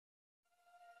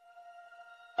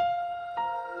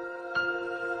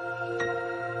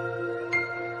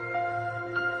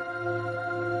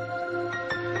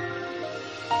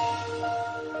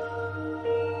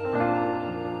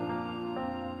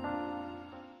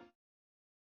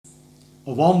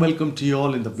A warm welcome to you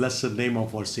all in the blessed name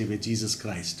of our Savior Jesus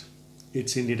Christ.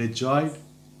 It's indeed a joy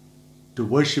to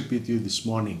worship with you this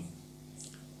morning.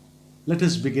 Let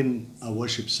us begin our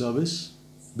worship service.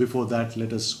 Before that,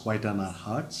 let us quieten our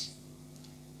hearts.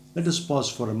 Let us pause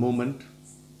for a moment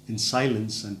in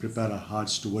silence and prepare our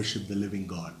hearts to worship the living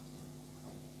God.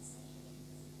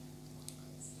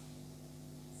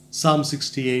 Psalm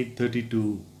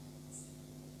 68:32.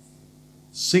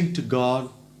 Sing to God,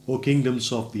 O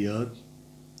kingdoms of the earth.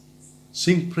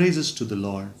 Sing praises to the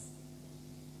Lord.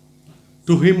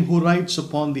 To him who rides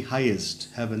upon the highest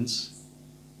heavens,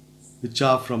 which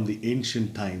are from the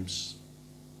ancient times.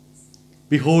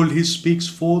 Behold, he speaks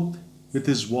forth with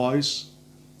his voice,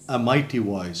 a mighty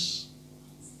voice.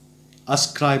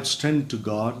 Ascribe strength to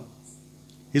God.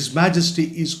 His majesty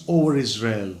is over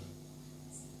Israel,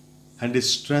 and his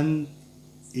strength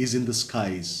is in the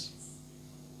skies.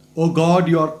 O God,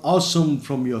 you are awesome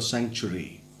from your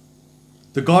sanctuary.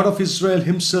 The God of Israel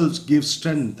himself gives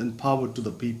strength and power to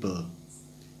the people.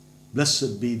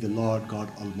 Blessed be the Lord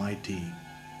God Almighty.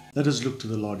 Let us look to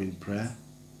the Lord in prayer.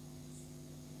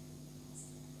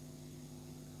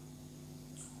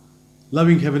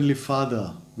 Loving Heavenly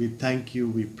Father, we thank you,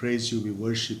 we praise you, we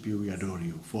worship you, we adore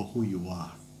you for who you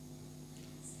are.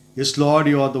 Yes, Lord,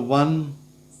 you are the one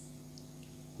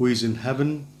who is in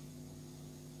heaven.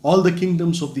 All the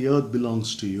kingdoms of the earth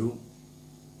belongs to you.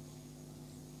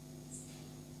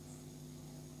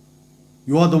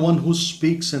 You are the one who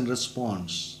speaks and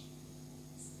responds.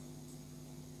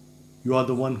 You are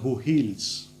the one who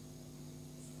heals.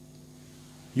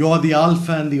 You are the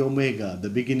Alpha and the Omega, the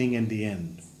beginning and the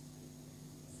end.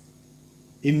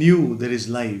 In you there is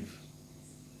life.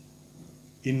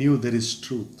 In you there is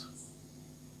truth.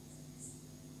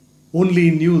 Only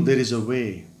in you there is a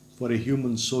way for a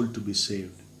human soul to be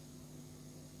saved.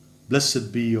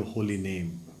 Blessed be your holy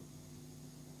name.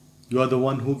 You are the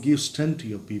one who gives strength to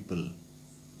your people.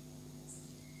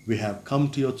 We have come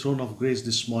to your throne of grace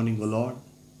this morning, O Lord.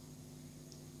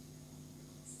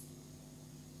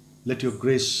 Let your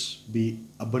grace be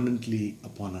abundantly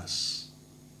upon us.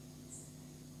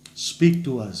 Speak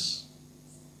to us,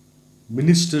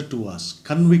 minister to us,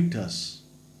 convict us.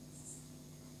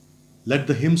 Let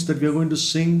the hymns that we are going to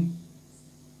sing,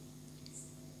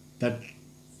 that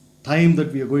time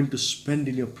that we are going to spend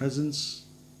in your presence,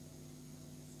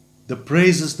 the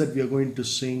praises that we are going to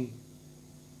sing,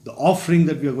 the offering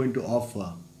that we are going to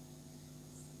offer,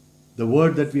 the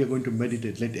word that we are going to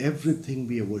meditate, let everything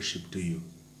be a worship to you.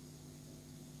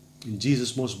 In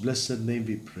Jesus' most blessed name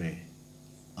we pray.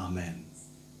 Amen.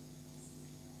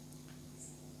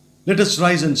 Let us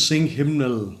rise and sing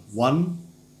hymnal 1,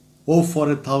 Oh for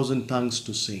 1,000 tongues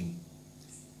to sing.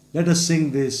 Let us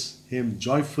sing this hymn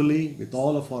joyfully with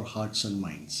all of our hearts and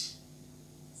minds.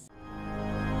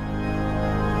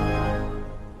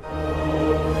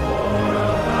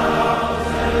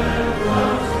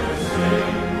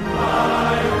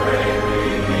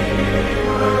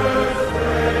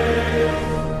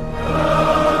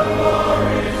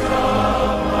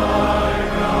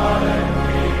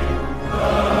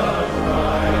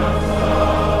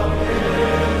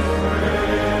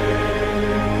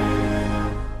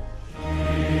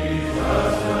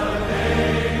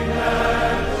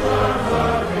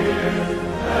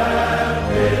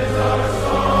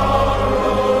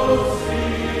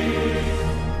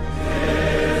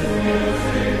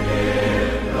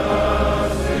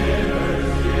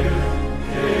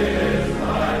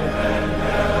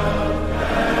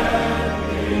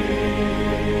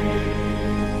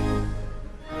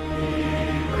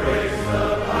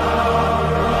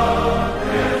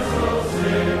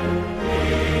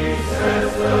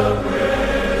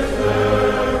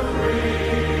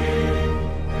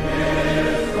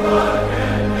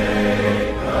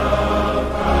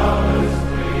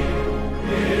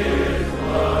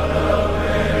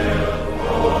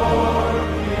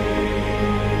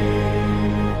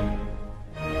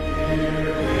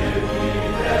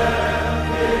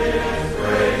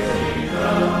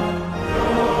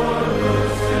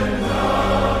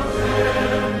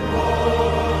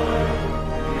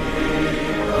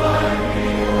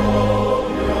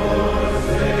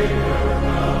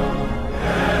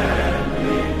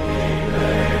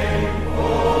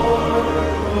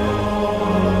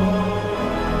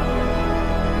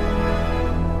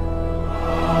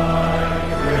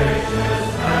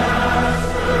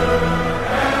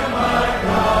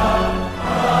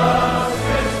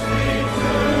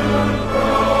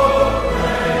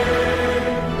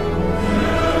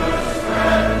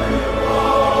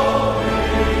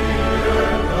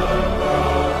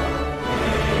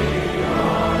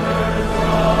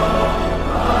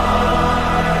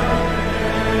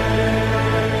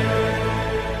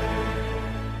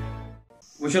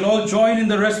 We shall all join in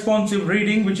the responsive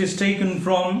reading which is taken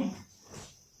from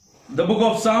the book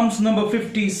of Psalms number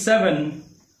 57,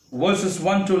 verses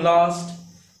 1 to last,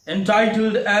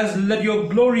 entitled as Let Your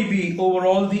Glory Be Over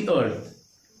All the Earth.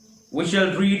 We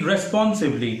shall read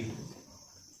responsively.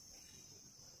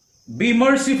 Be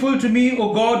merciful to me,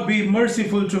 O God, be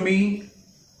merciful to me,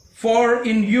 for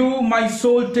in you my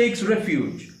soul takes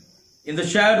refuge. In the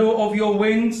shadow of your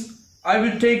wings I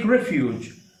will take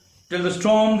refuge, till the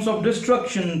storms of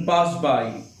destruction pass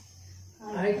by.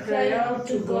 I cry out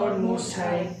to God Most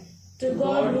High, to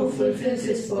God who fulfills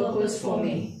His purpose for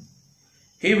me.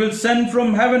 He will send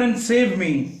from heaven and save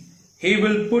me. He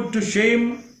will put to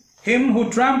shame him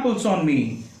who tramples on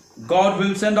me. God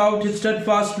will send out His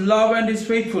steadfast love and His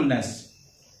faithfulness.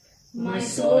 My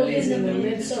soul is in the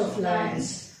midst of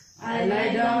lions. I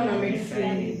lie down amid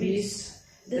friendly beasts,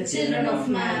 the children of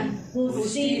man,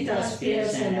 whose teeth are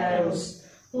spears and arrows,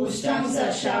 whose tongues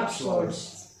are sharp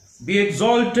swords. Be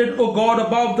exalted, O God,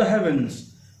 above the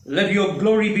heavens. Let your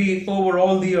glory be over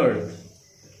all the earth.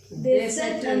 They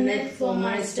set a net for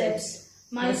my steps.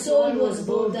 My soul was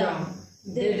bowed down.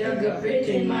 They dug a pit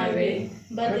in my way,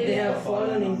 but they have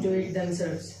fallen into it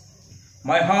themselves.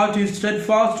 My heart is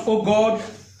steadfast, O God,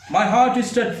 my heart is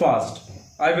steadfast.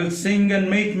 I will sing and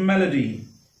make melody.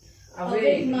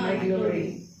 Awake, my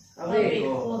glory. Awake,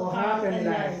 O harp and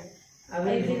lyre. I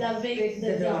will awake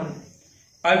the dawn.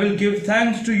 I will give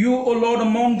thanks to you, O Lord,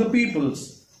 among the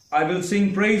peoples. I will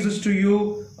sing praises to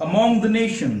you among the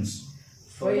nations.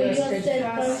 For your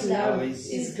steadfast love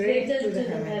is greater to the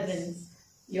heavens,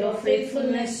 your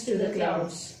faithfulness to the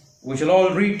clouds. We shall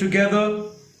all read together.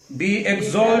 Be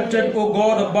exalted, O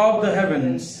God, above the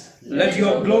heavens. Let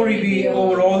your glory be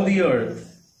over all the earth.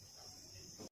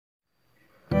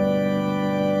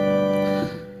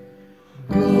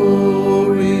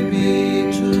 Glory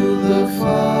be to the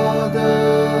Father,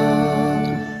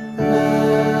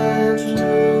 and to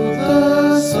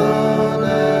the Son,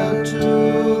 and to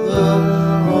the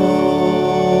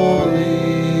Holy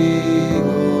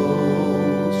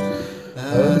Ghost,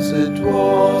 as it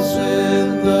was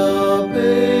in the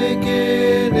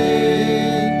beginning,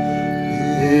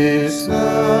 is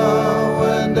now,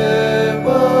 and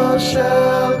ever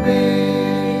shall be,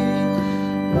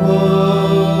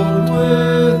 world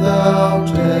without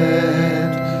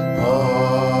end. Amen.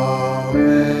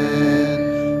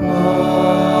 Amen.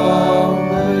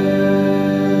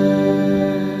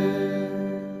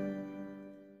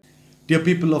 Dear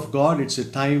people of God, it's a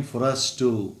time for us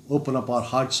to open up our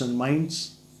hearts and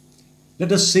minds.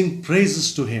 Let us sing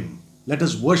praises to Him. Let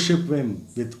us worship Him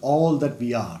with all that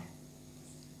we are.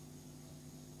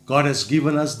 God has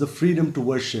given us the freedom to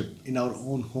worship in our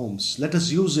own homes. Let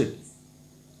us use it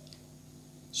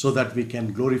so that we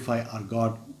can glorify our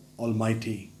God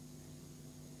Almighty.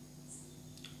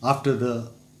 After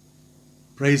the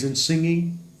praise and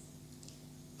singing,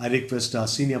 I request our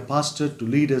senior pastor to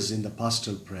lead us in the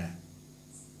pastoral prayer.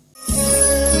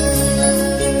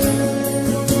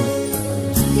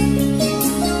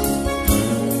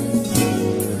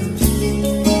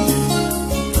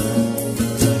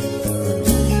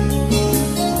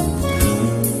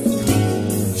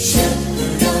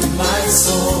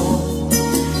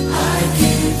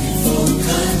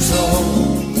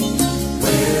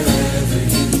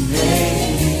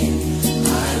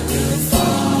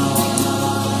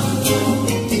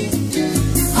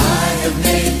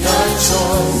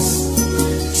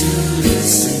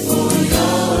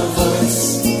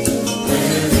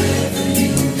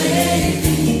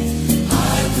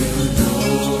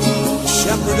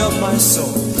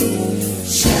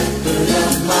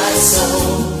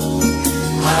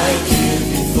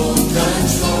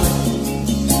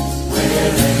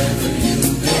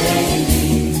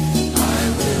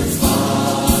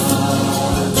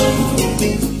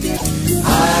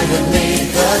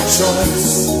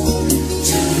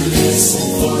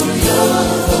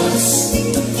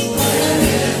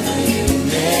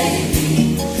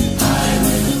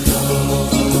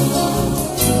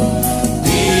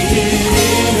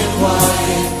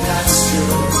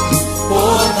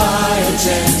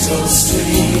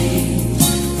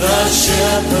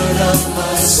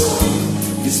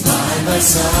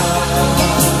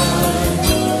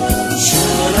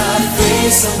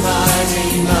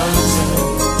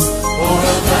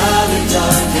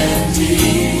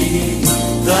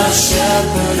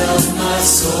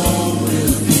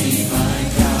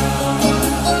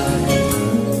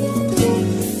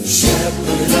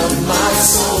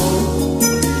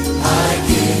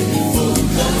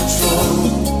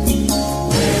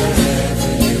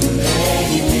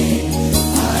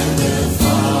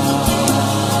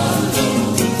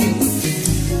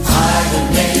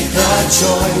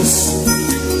 choice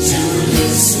to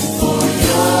listen for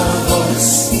your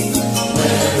voice.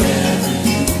 Wherever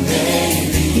you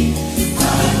may be, I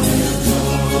will go.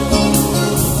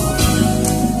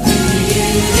 Be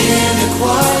it in a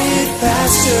quiet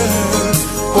pasture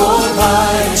or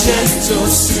by a gentle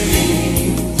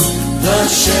stream, the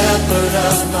shepherd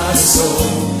of my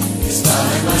soul is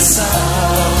by my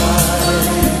side.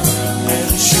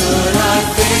 And should I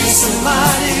face a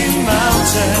mighty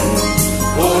mountain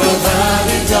or a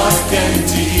valley dark and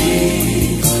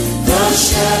deep, the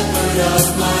shepherd of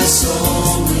my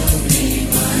soul will be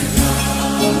my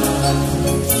guide.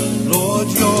 Lord,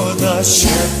 you're the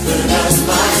shepherd of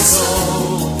my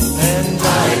soul, and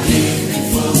I give you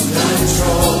full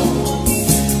control.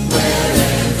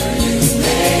 Wherever you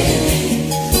may be,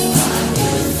 I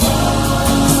will follow.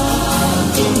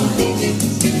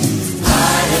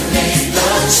 I have made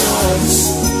the choice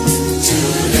to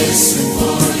listen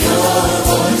for your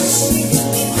voice.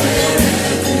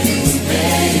 Wherever you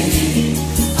may be,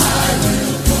 I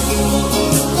will go.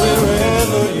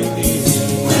 Wherever you need me,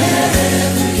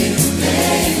 wherever you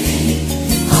may be,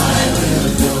 I will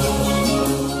go.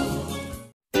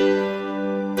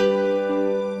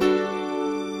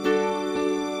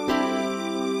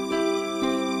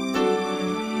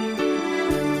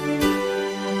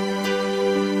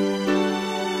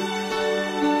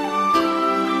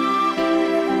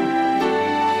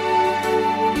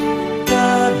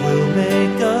 God will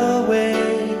make a way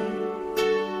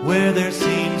where there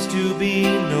seems to be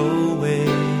no way.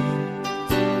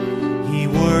 He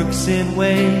works in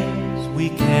ways we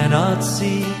cannot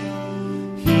see.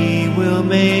 He will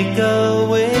make a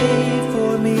way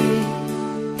for me.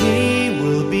 He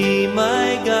will be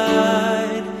my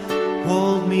guide,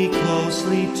 hold me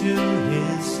closely to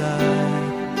His side.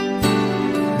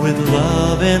 With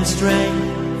love and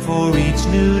strength for each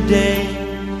new day,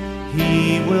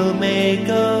 He will make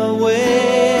a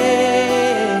way.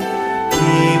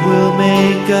 He will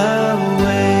make a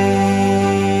way.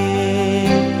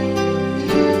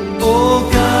 Oh,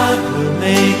 God will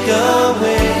make a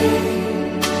way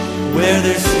where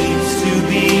there seems to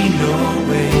be no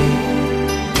way.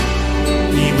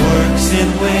 He works in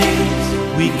ways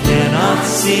we cannot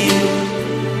see.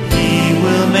 He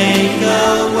will make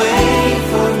a way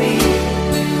for me.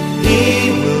 He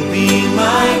will be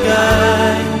my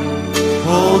guide,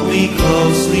 hold me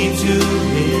closely to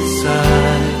His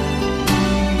side.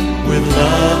 With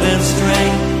love and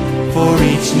strength for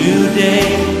each new day,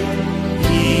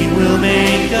 He will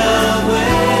make a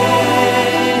way.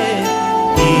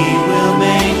 He will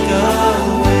make a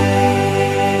way.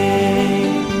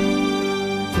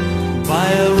 By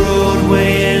a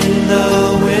roadway in the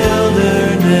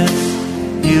wilderness,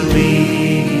 He'll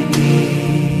lead me.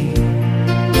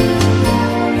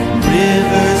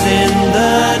 Rivers in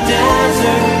the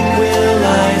desert will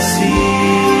I see.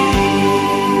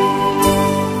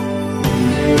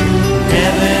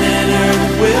 Heaven and earth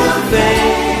will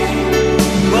fade,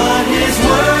 but His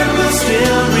word will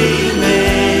still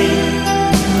remain.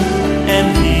 And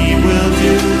He will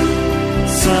do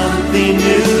something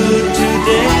new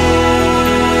today.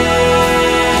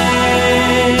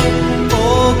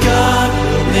 Oh, God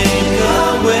will make a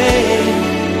way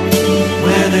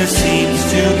where there seems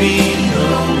to be no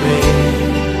way.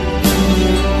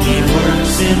 He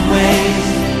works in ways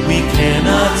we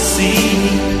cannot see.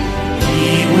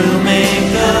 He will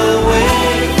make a way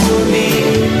for me.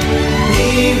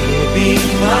 He will be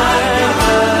my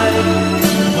guide,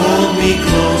 hold me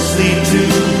closely to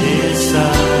His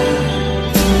side.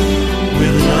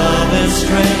 With love and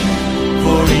strength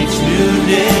for each new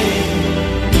day,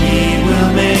 He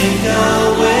will make a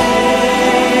way.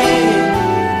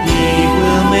 He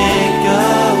will make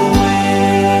a way.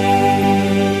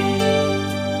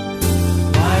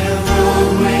 By a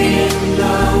roadway in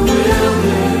the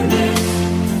wilderness,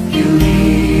 You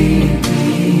lead me.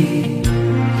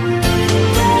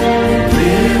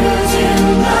 Rivers in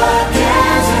the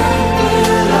desert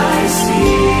will I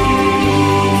see.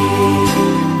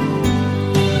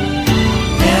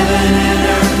 Heaven and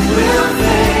earth will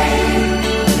fade,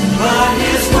 but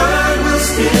His word will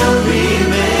still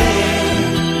remain.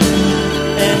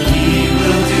 And He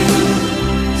will do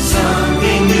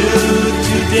something new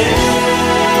today.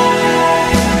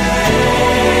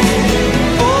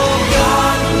 Oh,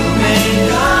 God will make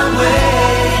a way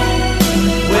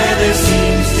where there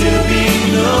seems to be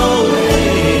no way.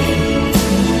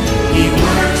 He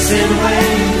works in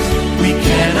ways we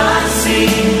cannot see.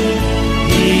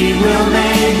 He will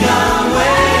make a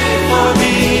way for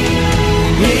me.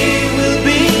 He will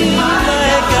be my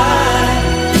guide,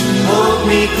 hold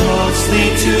me closely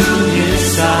to His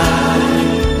side.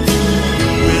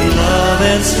 With love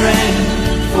and strength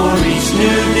for each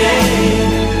new day.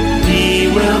 He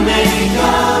will make a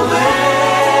way.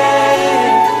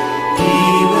 He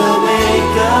will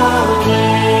make a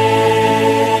way.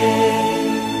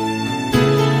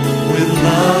 With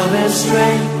love and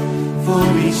strength for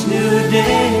each new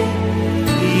day,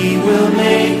 He will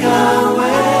make a way.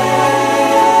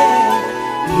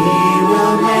 He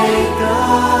will make a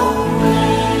way.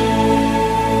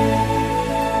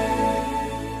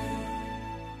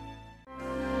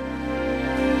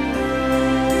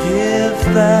 Give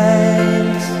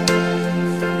thanks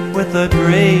with a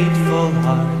grateful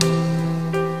heart.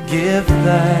 Give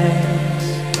thanks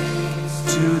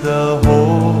to the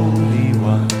Holy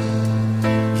One.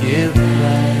 Give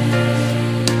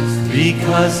thanks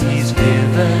because He's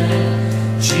given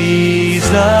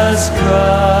Jesus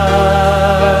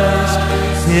Christ,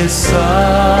 His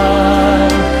Son.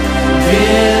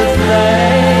 Give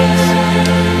thanks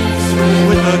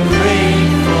with a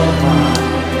grateful heart.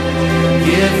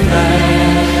 Give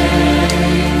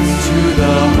thanks to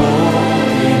the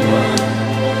Holy One.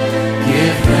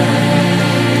 Give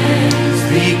thanks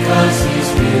because He's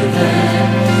given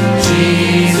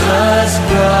Jesus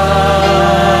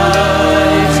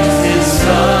Christ, His Son.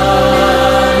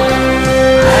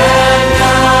 And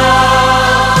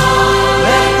now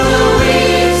let the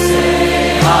weak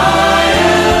say, I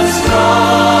am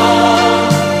strong.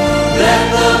 Let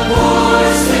the poor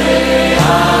say, I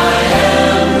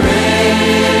am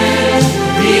rich,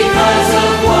 because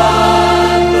of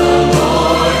what the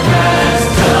Lord has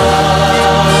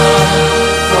done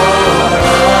for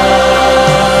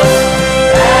us.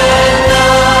 And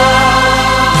now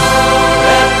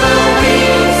let the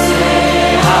weak say,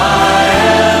 I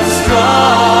am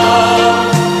strong.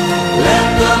 Let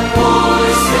the poor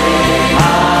say, I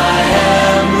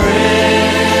am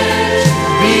rich,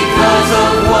 because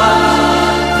of what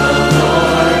the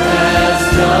Lord has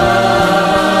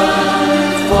done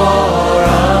for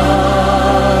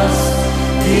us.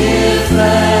 Give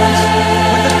thanks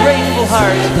with a grateful heart.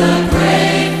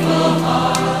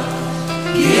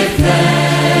 Give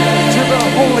thanks to the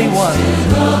Holy One.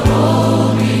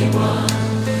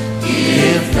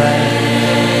 Give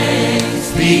thanks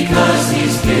because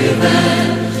He's given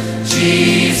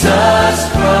Jesus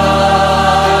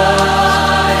Christ,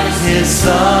 His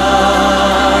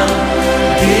Son.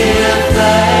 Give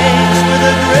thanks with a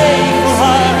grateful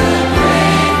heart.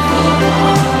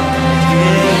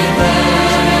 Give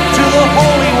thanks to the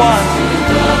Holy One.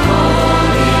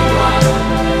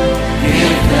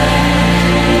 Give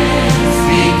thanks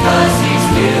because He's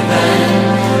given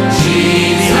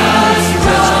Jesus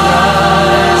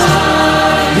Christ,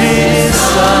 His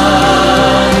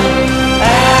Son.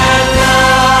 And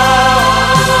now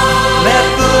let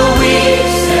the weak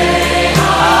say, I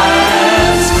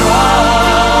am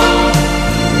strong.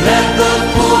 Let the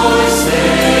poor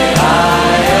say, I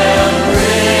am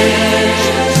rich,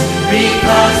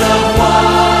 because of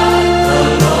what the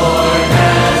Lord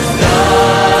has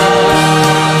done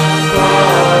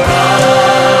for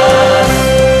us.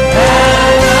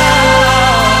 And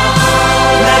now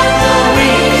let the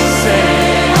weak say,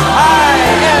 I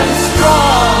am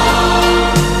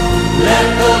strong. Let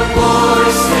the poor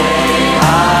say, I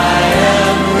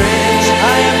am rich,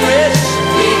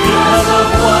 because of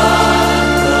what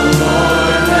the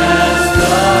Lord has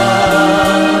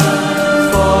done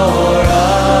for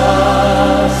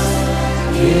us.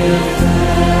 Give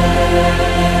thanks.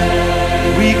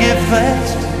 We give thanks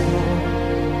to the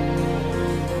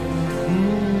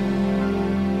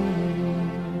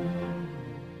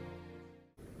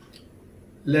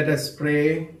Let us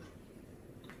pray.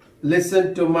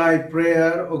 Listen to my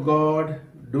prayer, O God.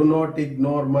 Do not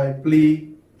ignore my plea.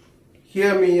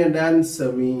 Hear me and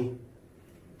answer me.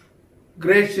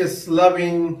 Gracious,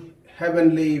 loving,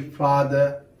 heavenly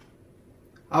Father,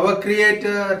 our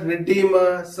Creator,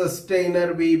 Redeemer,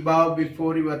 Sustainer, we bow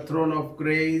before your throne of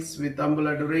grace with humble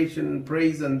adoration,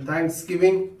 praise and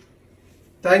thanksgiving.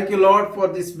 Thank you, Lord, for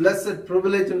this blessed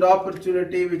privilege and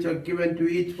opportunity which are given to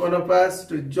each one of us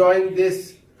to join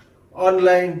this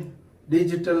online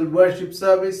digital worship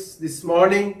service this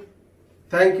morning.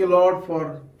 Thank you, Lord,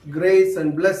 for grace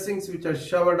and blessings which are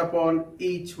showered upon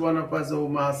each one of us, O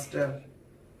Master.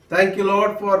 Thank you,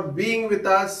 Lord, for being with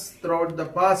us throughout the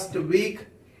past week.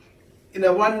 In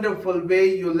a wonderful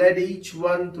way, you led each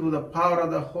one through the power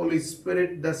of the Holy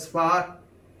Spirit thus far.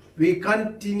 We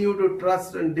continue to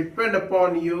trust and depend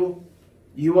upon you.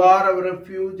 You are our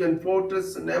refuge and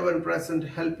fortress and ever-present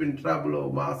help in trouble,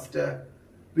 O Master.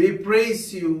 We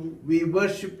praise you, we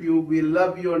worship you, we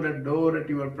love you and adore at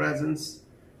your presence.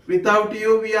 Without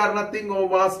you, we are nothing, O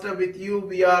Master. With you,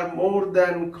 we are more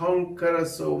than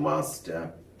conquerors, O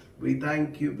Master. We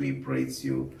thank you, we praise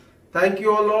you. Thank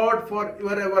you, O Lord, for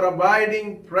your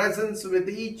ever-abiding presence with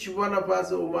each one of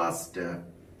us, O Master.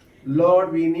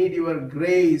 Lord, we need your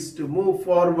grace to move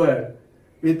forward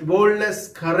with boldness,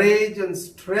 courage, and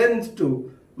strength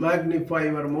to magnify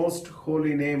your most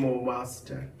holy name, O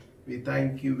Master. We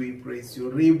thank you, we praise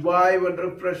you. Revive and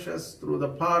refresh us through the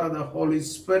power of the Holy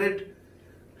Spirit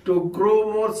to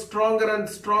grow more stronger and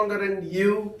stronger in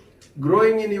you,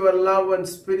 growing in your love and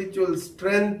spiritual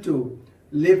strength to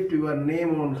lift your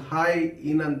name on high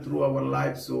in and through our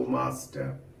lives, O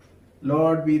Master.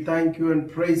 Lord, we thank you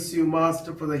and praise you,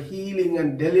 Master, for the healing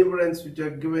and deliverance which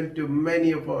are given to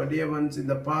many of our dear ones in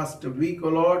the past week, O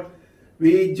Lord.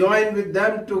 We join with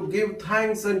them to give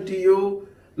thanks unto you.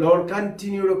 Lord,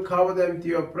 continue to cover them with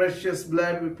your precious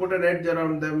blood. We put an edge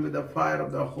around them with the fire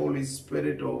of the Holy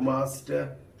Spirit, O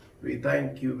Master. We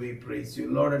thank you, we praise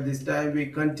you. Lord, at this time we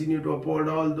continue to uphold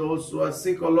all those who are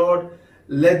sick, O Lord.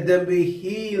 Let them be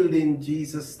healed in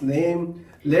Jesus' name.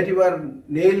 Let your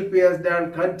nail-pierced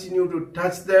hand continue to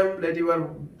touch them. Let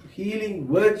your healing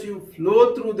virtue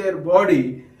flow through their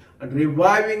body and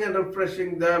reviving and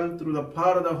refreshing them through the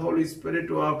power of the Holy Spirit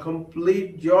to our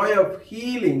complete joy of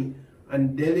healing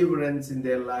and deliverance in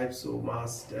their lives, O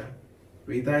Master.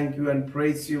 We thank you and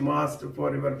praise you, Master,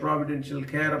 for your providential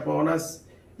care upon us.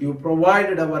 You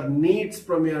provided our needs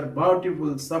from your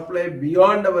bountiful supply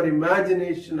beyond our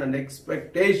imagination and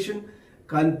expectation.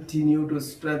 Continue to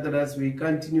strengthen us. We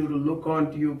continue to look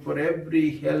on to you for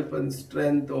every help and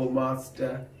strength, O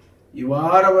Master. You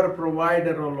are our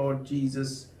provider, O Lord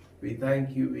Jesus. We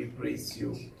thank you, we praise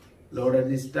you. Lord, at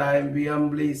this time we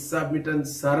humbly submit and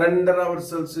surrender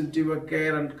ourselves into your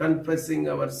care and confessing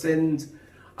our sins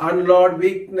and, Lord,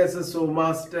 weaknesses, O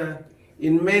Master.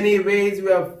 In many ways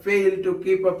we have failed to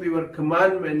keep up your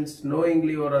commandments,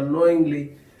 knowingly or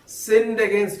unknowingly, sinned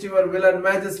against your will and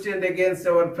majesty and against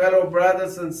our fellow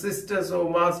brothers and sisters, O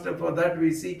Master. For that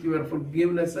we seek your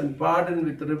forgiveness and pardon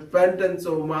with repentance,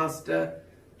 O Master.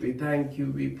 We thank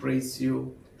you, we praise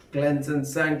you. Cleanse and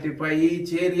sanctify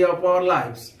each area of our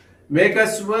lives. Make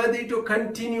us worthy to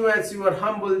continue as your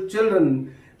humble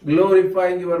children,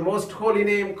 glorifying your most holy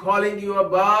name, calling you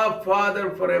above, Father,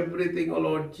 for everything, O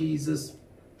Lord Jesus.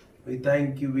 We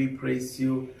thank you, we praise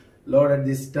you. Lord, at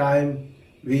this time,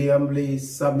 we humbly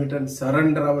submit and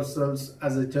surrender ourselves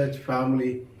as a church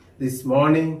family this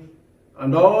morning,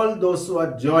 and all those who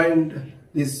are joined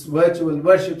this virtual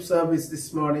worship service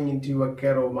this morning into your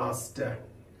care, O Master.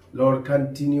 Lord,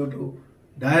 continue to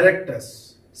direct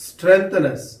us, strengthen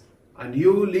us, and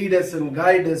you lead us and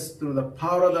guide us through the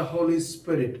power of the Holy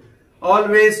Spirit,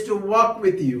 always to walk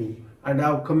with you and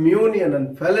have communion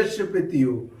and fellowship with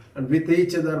you and with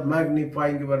each other,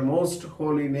 magnifying your most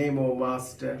holy name, O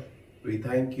Master. We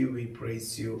thank you, we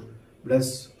praise you.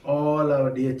 Bless all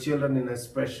our dear children in a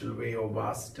special way, O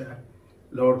Master.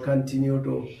 Lord, continue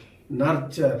to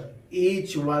nurture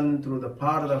each one through the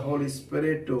power of the Holy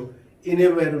Spirit to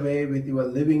innovate way with your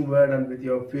living word and with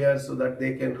your fear, so that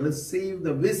they can receive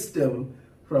the wisdom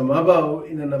from above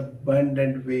in an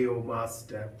abundant way, O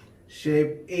Master.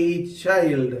 Shape each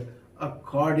child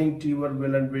according to your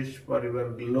will and wish for your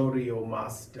glory, O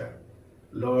Master.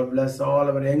 Lord, bless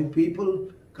all our young people.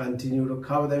 Continue to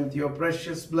cover them with your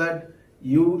precious blood.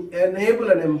 You enable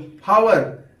and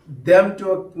empower them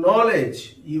to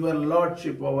acknowledge your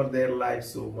lordship over their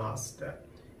lives, O Master.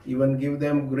 Even give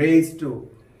them grace to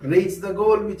reach the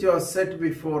goal which you have set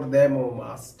before them, O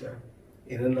Master.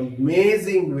 In an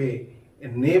amazing way,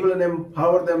 enable and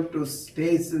empower them to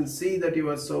taste and see that you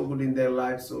are so good in their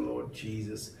lives, O Lord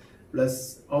Jesus.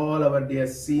 Bless all our dear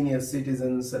senior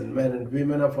citizens and men and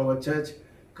women of our church.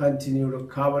 Continue to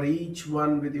cover each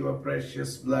one with your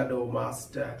precious blood, O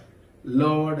Master.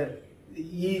 Lord,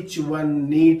 each one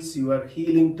needs your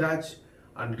healing touch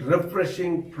and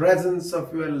refreshing presence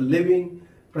of your living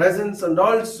presence, and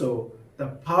also the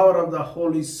power of the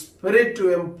Holy Spirit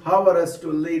to empower us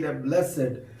to lead a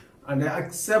blessed and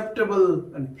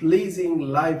acceptable and pleasing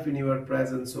life in your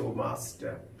presence, O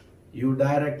Master. You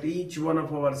direct each one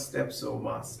of our steps, O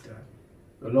Master.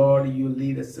 Lord, you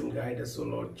lead us and guide us, O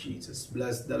Lord Jesus.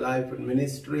 Bless the life and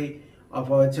ministry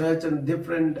of our church and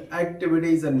different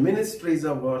activities and ministries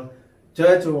of our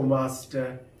church, O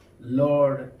Master.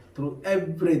 Lord, through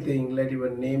everything, let your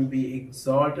name be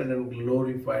exalted and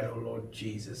glorified, O Lord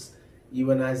Jesus.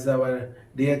 Even as our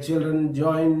dear children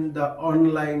join the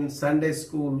online Sunday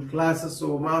school classes,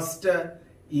 O Master,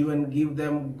 even give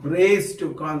them grace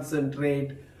to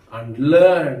concentrate and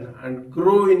learn and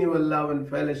grow in your love and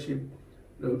fellowship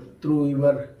through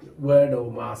your word, O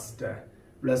Master.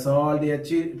 Bless all dear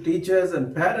teachers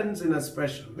and parents in a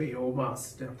special way, O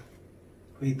Master.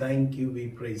 We thank you, we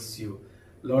praise you.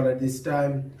 Lord, at this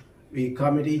time, we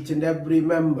commit each and every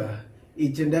member,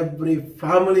 each and every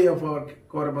family of our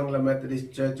Koramangala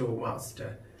Methodist Church, O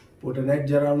Master. Put an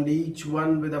edge around each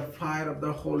one with the fire of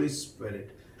the Holy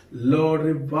Spirit. Lord,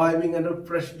 reviving and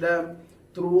refresh them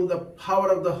through the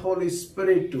power of the Holy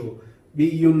Spirit to be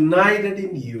united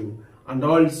in you and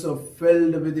also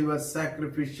filled with your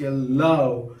sacrificial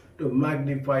love to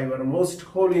magnify your most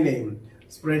holy name,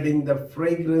 spreading the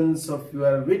fragrance of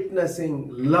your witnessing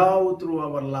love through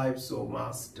our lives, O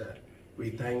Master. We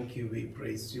thank you, we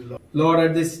praise you, Lord. Lord,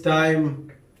 at this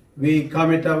time, we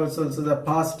commit ourselves to the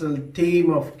pastoral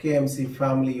team of KMC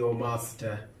family, O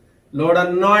Master. Lord,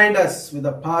 anoint us with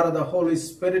the power of the Holy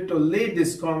Spirit to lead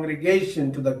this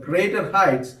congregation to the greater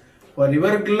heights for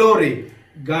your glory,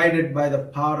 guided by the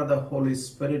power of the Holy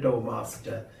Spirit, O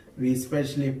Master. We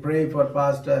especially pray for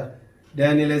Pastor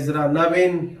Daniel Ezra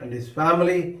Naveen and his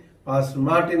family, Pastor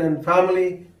Martin and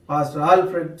family, Pastor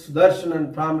Alfred Sudarshan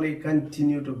and family.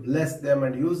 Continue to bless them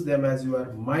and use them as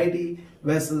your mighty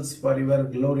vessels for your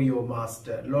glory, O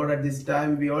Master. Lord, at this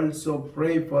time we also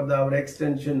pray for our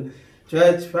extension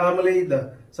church family,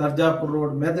 the Sarjapur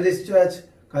Road Methodist Church.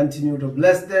 Continue to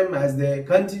bless them as they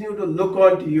continue to look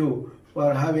on to you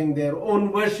for having their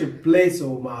own worship place,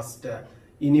 O Master.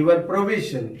 In your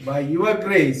provision, by your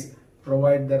grace,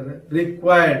 provide the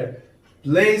required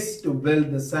place to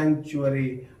build the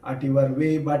sanctuary at your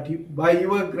way, but by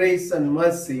your grace and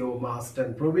mercy, O Master,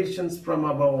 and provisions from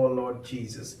above, O Lord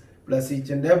Jesus. Bless each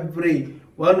and every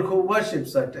one who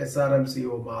worships at SRMC,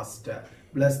 O Master.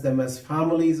 Bless them as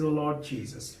families, O Lord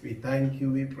Jesus. We thank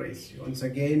you, we praise you. Once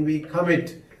again, we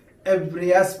commit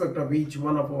every aspect of each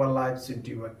one of our lives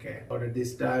into your care. Lord, at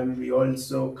this time, we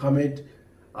also commit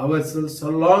ourselves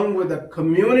along with the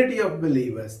community of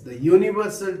believers, the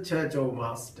universal church, O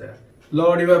Master.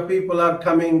 Lord, your people are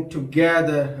coming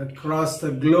together across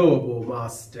the globe, O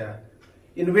Master,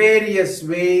 in various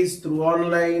ways through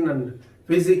online and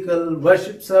physical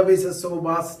worship services, O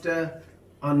Master.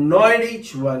 Anoint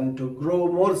each one to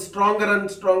grow more stronger and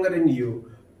stronger in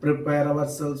you. Prepare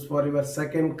ourselves for your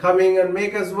second coming and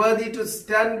make us worthy to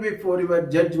stand before your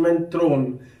judgment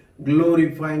throne,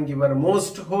 glorifying your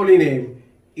most holy name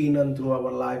in and through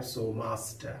our lives, O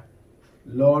Master.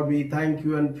 Lord, we thank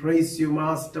you and praise you,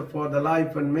 Master, for the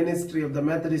life and ministry of the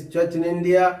Methodist Church in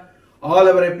India, all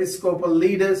our Episcopal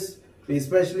leaders. We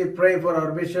especially pray for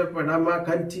our Bishop and Amma.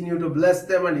 Continue to bless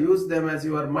them and use them as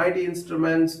your mighty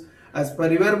instruments, as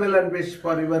per your will and wish,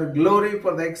 for your glory,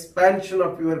 for the expansion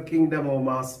of your kingdom, O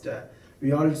Master.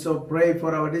 We also pray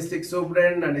for our district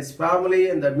superintendent and his family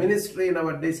and the ministry in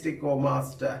our district, O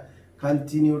Master.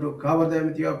 Continue to cover them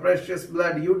with your precious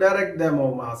blood. You direct them,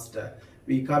 O Master.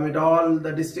 We commit all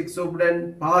the district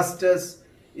superintendent, pastors,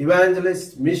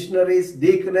 evangelists, missionaries,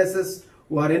 deaconesses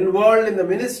who are involved in the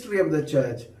ministry of the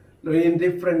church in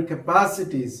different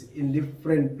capacities, in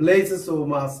different places, O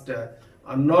Master.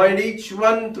 Anoint each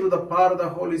one through the power of the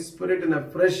Holy Spirit in a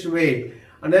fresh way,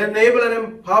 and enable and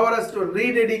empower us to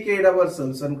rededicate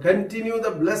ourselves and continue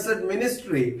the blessed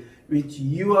ministry which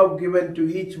you have given to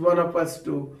each one of us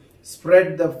to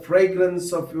spread the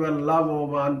fragrance of your love, O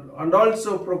man, and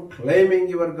also proclaiming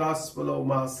your gospel, O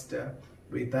Master.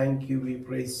 We thank you, we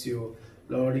praise you.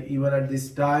 Lord, even at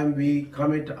this time we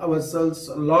commit ourselves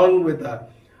along with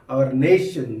our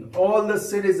nation, all the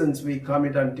citizens we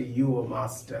commit unto you, O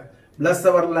Master. Bless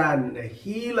our land,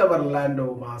 heal our land,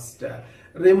 O Master.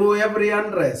 Remove every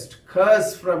unrest,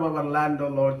 curse from our land, O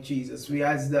Lord Jesus. We,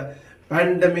 as the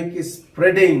pandemic is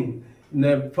spreading in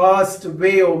a fast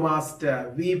way, O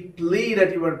Master, we plead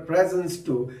at your presence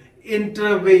to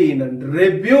intervene and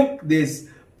rebuke this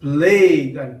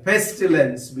plague and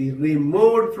pestilence. Be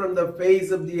removed from the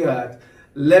face of the earth.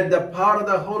 Let the power of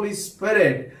the Holy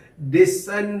Spirit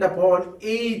descend upon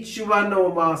each one,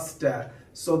 O Master,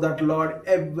 so that, Lord,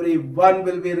 everyone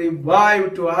will be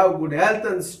revived to have good health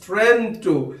and strength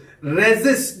to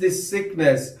resist this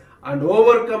sickness and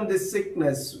overcome this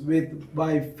sickness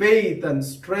by faith and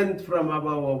strength from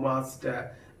above, O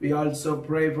Master. We also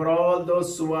pray for all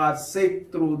those who are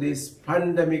sick through this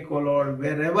pandemic, O Lord,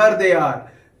 wherever they are.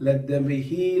 Let them be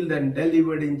healed and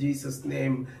delivered in Jesus'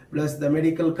 name. Bless the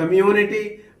medical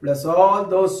community. Bless all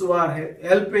those who are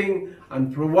helping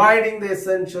and providing the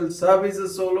essential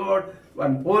services, O Lord.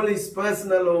 And police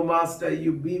personnel, O Master,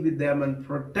 you be with them and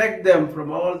protect them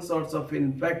from all sorts of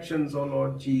infections, O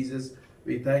Lord Jesus.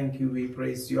 We thank you, we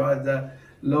praise you. As the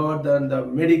Lord and the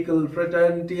medical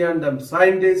fraternity and the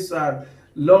scientists are,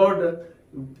 Lord,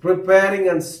 preparing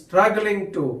and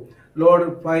struggling to,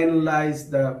 Lord, finalize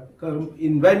the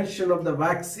invention of the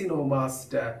vaccine, O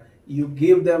Master. You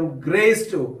give them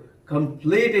grace to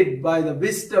complete it by the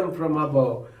wisdom from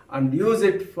above, and use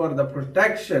it for the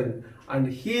protection and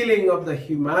healing of the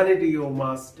humanity, O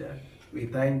Master. We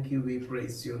thank you, we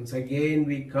praise you. Once again,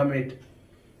 we commit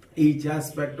each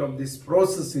aspect of this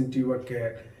process into your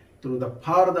care through the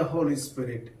power of the Holy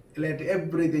Spirit. Let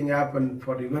everything happen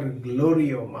for your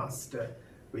glory, O Master.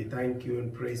 We thank you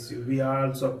and praise you. We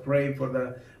also pray for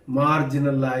the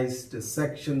marginalized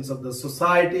sections of the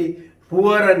society,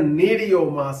 poor and needy, O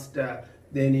Master.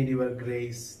 They need your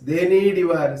grace. They need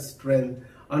your strength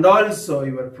and also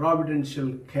your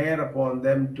providential care upon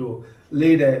them to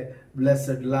lead a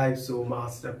blessed lives, O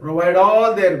Master. Provide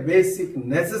all their basic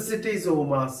necessities, O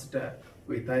Master.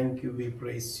 We thank you, we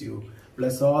praise you.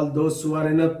 Bless all those who are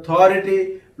in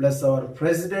authority. Bless our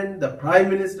President, the Prime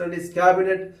Minister and his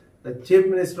cabinet, the Chief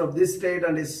Minister of this state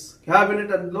and his cabinet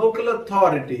and local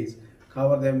authorities.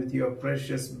 Cover them with your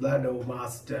precious blood, O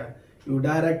Master. You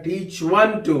direct each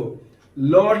one to,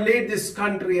 Lord, lead this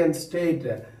country and state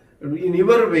in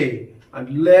your way,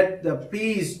 and let the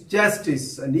peace,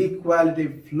 justice and equality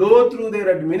flow through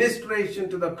their administration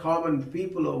to the common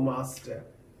people, O Master.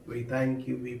 We thank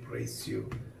you, we praise you.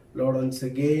 Lord, once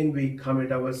again we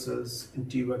commit ourselves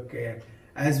into your care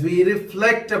as we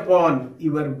reflect upon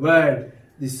your word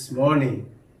this morning.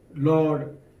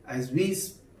 Lord, as we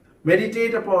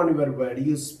meditate upon your word,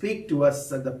 you speak to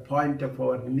us at the point of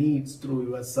our needs through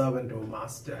your servant, O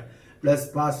Master.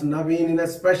 Bless Pastor Naveen in a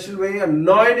special way.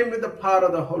 Anoint him with the power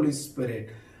of the Holy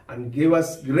Spirit and give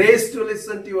us grace to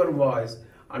listen to your voice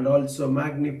and also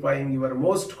magnifying your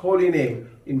most holy name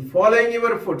in following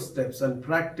your footsteps and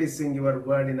practicing your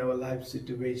word in our life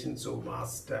situations, O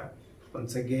Master.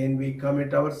 Once again, we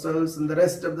commit ourselves and the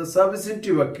rest of the service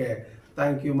into your care.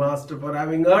 Thank you, Master, for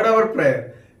having heard our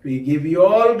prayer. We give you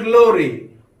all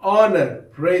glory, honor,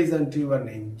 praise unto your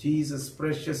name. In Jesus'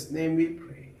 precious name we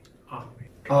pray. Amen.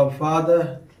 Our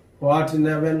Father, who art in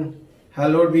heaven,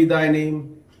 hallowed be thy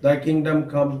name. Thy kingdom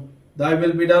come, thy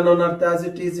will be done on earth as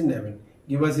it is in heaven.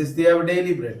 Give us this day our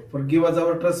daily bread. Forgive us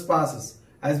our trespasses,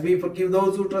 as we forgive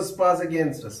those who trespass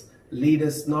against us. Lead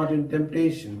us not in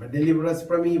temptation, but deliver us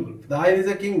from evil. For thine is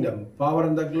the kingdom, power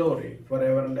and the glory,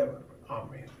 forever and ever.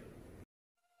 Amen.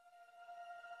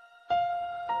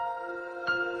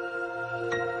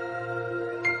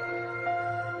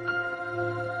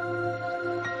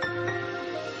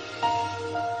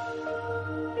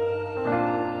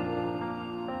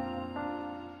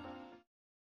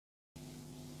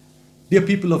 Dear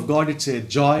people of God, it's a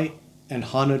joy and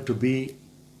honor to be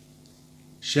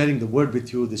sharing the word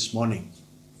with you this morning.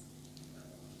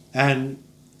 And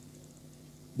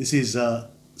this is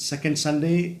second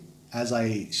Sunday. As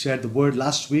I shared the word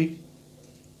last week,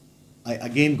 I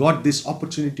again got this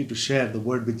opportunity to share the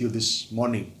word with you this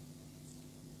morning.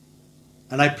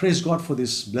 And I praise God for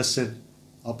this blessed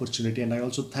opportunity. And I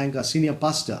also thank our senior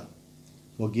pastor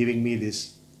for giving me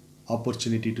this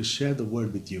opportunity to share the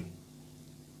word with you.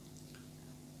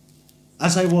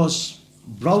 As I was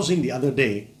browsing the other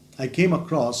day, I came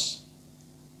across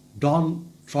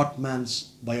Don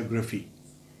Trotman's biography.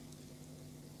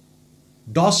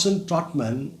 Dawson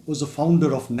Trotman was the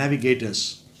founder of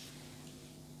Navigators.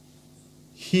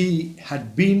 He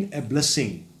had been a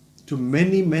blessing to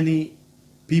many, many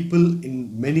people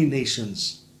in many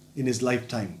nations in his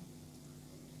lifetime.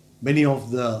 Many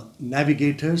of the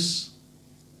navigators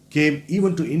came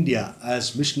even to India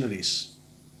as missionaries.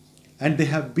 And they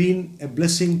have been a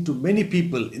blessing to many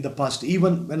people in the past.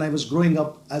 Even when I was growing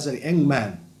up as a young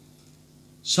man,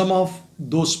 some of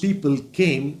those people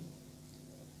came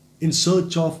in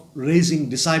search of raising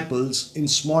disciples in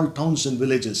small towns and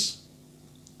villages.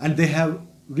 And they have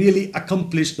really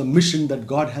accomplished the mission that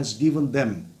God has given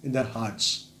them in their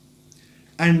hearts.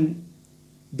 And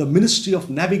the ministry of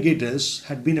navigators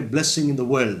had been a blessing in the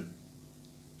world.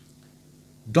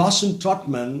 Dawson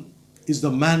Trotman is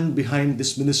the man behind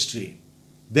this ministry.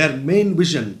 Their main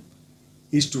vision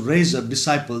is to raise up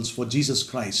disciples for Jesus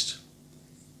Christ.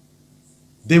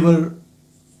 They were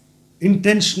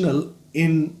intentional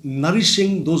in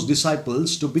nourishing those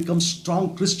disciples to become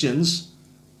strong Christians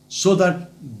so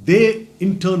that they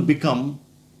in turn become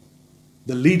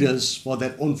the leaders for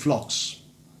their own flocks.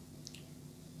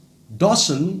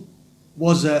 Dawson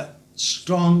was a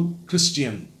strong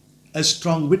Christian, a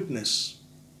strong witness.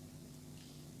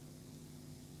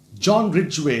 John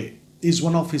Ridgway is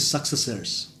one of his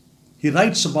successors. He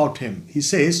writes about him. He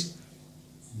says,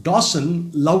 Dawson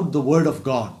loved the Word of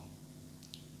God.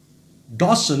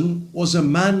 Dawson was a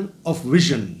man of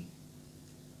vision.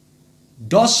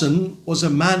 Dawson was a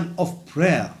man of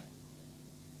prayer.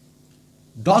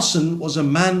 Dawson was a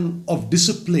man of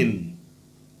discipline.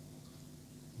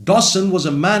 Dawson was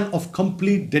a man of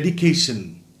complete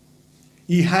dedication.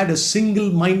 He had a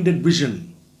single-minded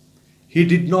vision. he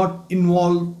did not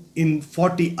involve in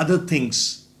 40 other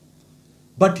things,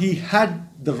 but he had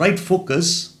the right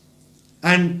focus,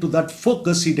 and to that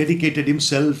focus he dedicated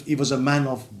himself. He was a man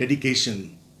of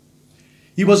dedication.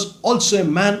 He was also a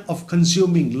man of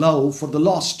consuming love for the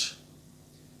lost.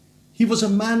 He was a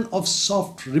man of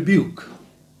soft rebuke,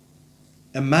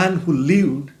 a man who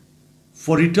lived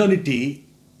for eternity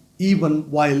even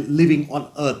while living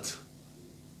on earth.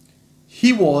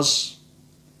 He was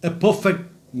a perfect,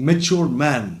 mature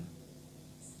man,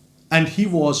 and he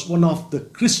was one of the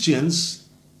Christians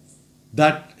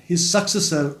that his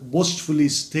successor boastfully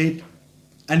stated,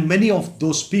 and many of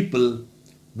those people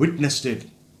witnessed it.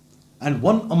 And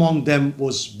one among them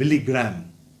was Billy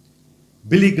Graham.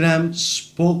 Billy Graham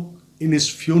spoke in his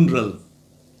funeral,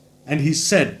 and he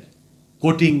said,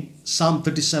 quoting Psalm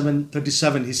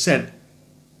 37:37, he said,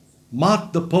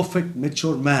 "Mark the perfect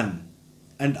mature man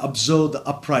and observe the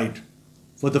upright,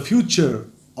 for the future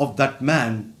of that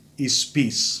man is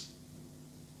peace."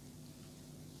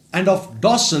 And of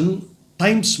Dawson,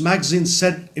 Times magazine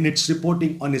said in its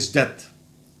reporting on his death,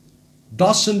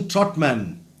 Dawson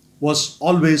Trotman was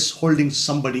always holding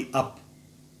somebody up.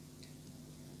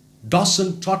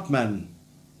 Dawson Trotman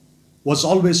was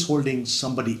always holding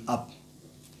somebody up.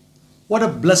 What a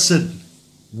blessed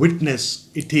witness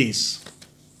it is.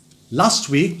 Last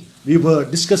week we were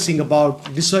discussing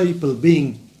about disciple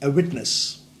being a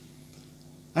witness.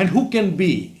 And who can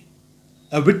be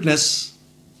a witness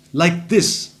like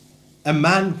this? A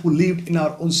man who lived in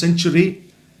our own century,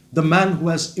 the man who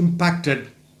has impacted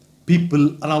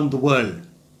people around the world.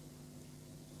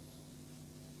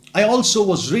 I also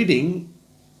was reading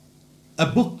a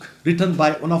book written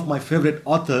by one of my favorite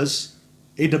authors,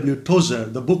 A.W. Tozer.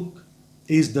 The book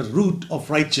is The Root of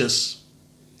Righteous.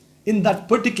 In that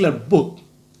particular book,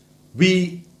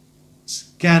 we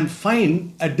can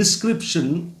find a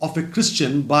description of a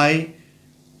Christian by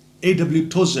A.W.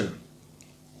 Tozer.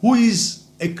 Who is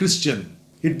a Christian?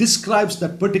 He describes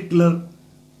that particular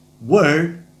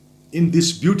word in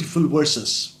these beautiful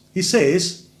verses. He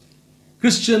says,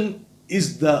 Christian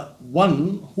is the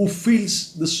one who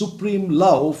feels the supreme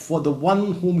love for the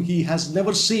one whom he has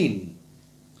never seen.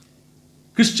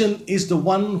 Christian is the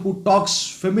one who talks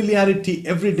familiarity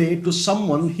every day to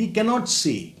someone he cannot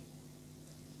see.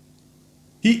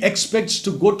 He expects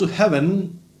to go to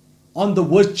heaven on the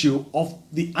virtue of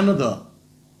the another.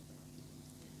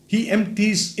 He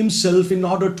empties himself in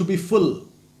order to be full,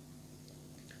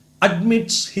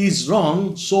 admits he is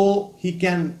wrong so he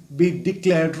can be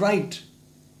declared right,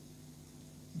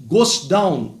 goes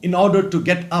down in order to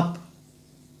get up,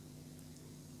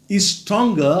 is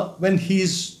stronger when he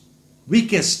is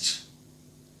weakest,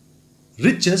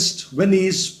 richest when he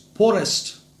is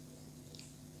poorest,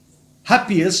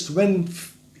 happiest when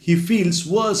he feels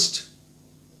worst.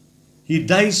 He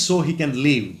dies so he can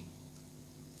live,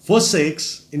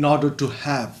 forsakes in order to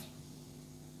have.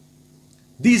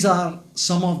 These are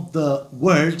some of the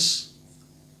words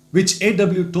which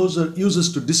A.W. Tozer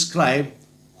uses to describe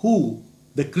who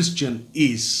the Christian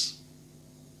is.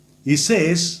 He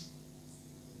says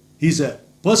he's a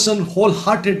person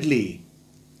wholeheartedly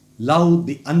love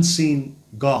the unseen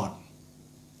God.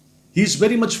 He is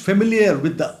very much familiar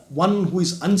with the one who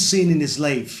is unseen in his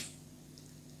life.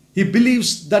 He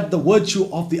believes that the virtue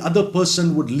of the other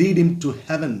person would lead him to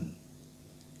heaven.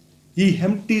 He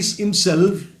empties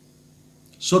himself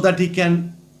so that he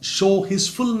can show his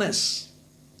fullness.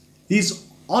 His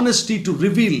honesty to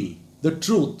reveal the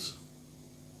truth.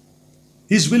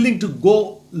 He is willing to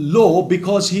go low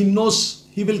because he knows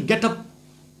he will get up.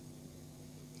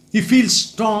 He feels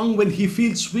strong when he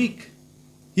feels weak.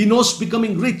 He knows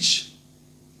becoming rich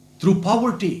through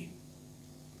poverty.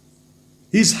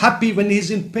 He is happy when he is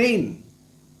in pain.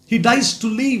 He dies to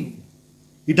live.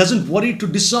 He doesn't worry to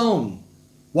disown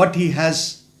what he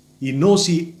has. He knows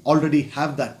he already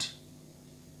have that.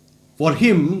 For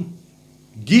him,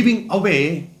 giving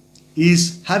away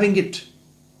is having it.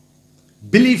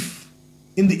 Belief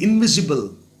in the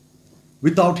invisible.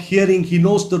 Without hearing, he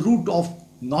knows the root of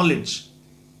knowledge.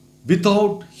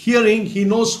 Without hearing, he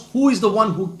knows who is the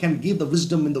one who can give the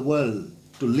wisdom in the world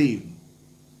to live.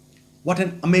 What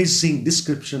an amazing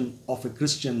description of a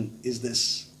Christian is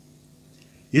this.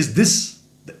 Is this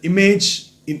the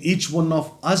image in each one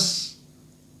of us?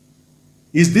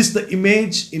 Is this the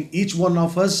image in each one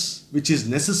of us which is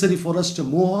necessary for us to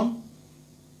move on?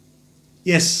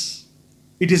 Yes,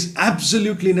 it is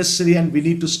absolutely necessary, and we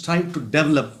need to strive to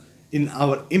develop in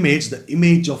our image, the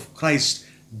image of Christ,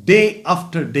 day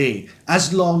after day,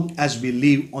 as long as we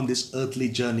live on this earthly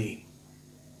journey.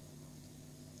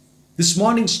 This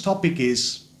morning's topic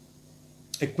is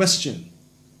a question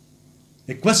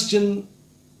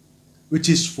which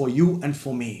is for you and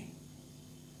for me.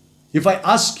 If I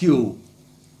ask you,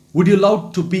 would you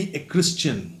love to be a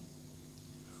Christian?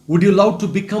 Would you love to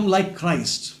become like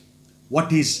Christ?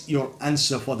 What is your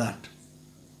answer for that?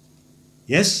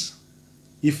 Yes,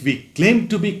 if we claim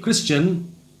to be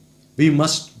Christian, we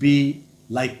must be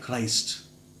like Christ.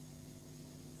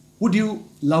 Would you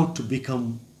love to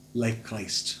become like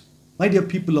Christ? My dear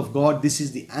people of God, this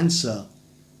is the answer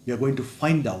we are going to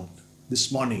find out this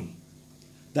morning.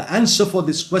 The answer for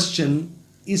this question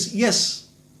is yes.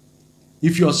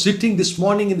 If you are sitting this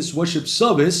morning in this worship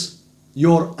service,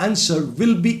 your answer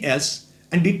will be yes,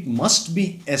 and it must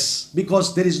be yes,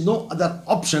 because there is no other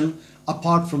option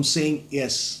apart from saying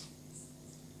yes.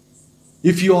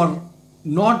 If you are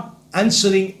not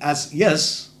answering as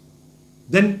yes,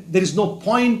 then there is no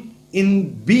point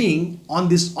in being on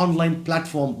this online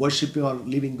platform worshiping our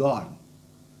living God.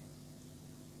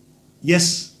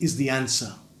 Yes is the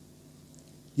answer.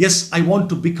 Yes, I want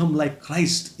to become like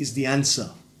Christ is the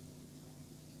answer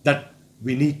that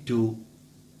we need to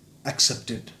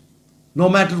accept it. No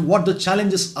matter what the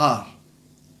challenges are,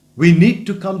 we need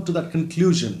to come to that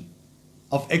conclusion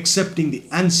of accepting the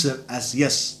answer as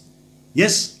yes.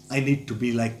 Yes, I need to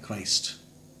be like Christ.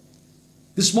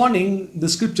 This morning, the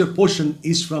scripture portion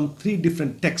is from 3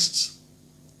 different texts.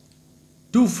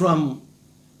 3 from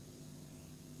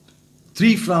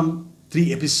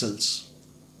 3 epistles.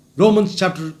 Romans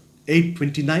chapter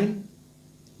 8:29,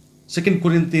 2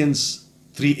 Corinthians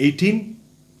 3:18,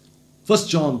 1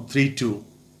 John 3:2.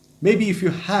 Maybe if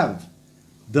you have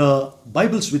the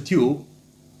Bibles with you,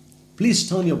 please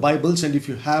turn your Bibles, and if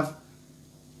you have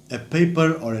a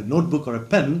paper or a notebook or a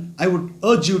pen, I would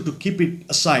urge you to keep it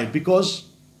aside, because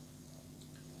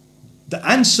the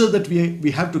answer that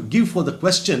we have to give for the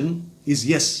question is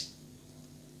yes.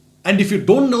 And if you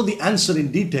don't know the answer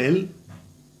in detail,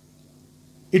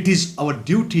 it is our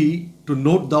duty to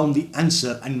note down the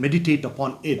answer and meditate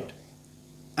upon it.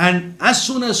 And as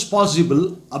soon as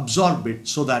possible, absorb it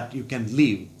so that you can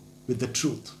live with the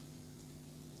truth.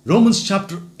 Romans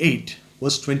chapter 8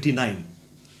 verse 29.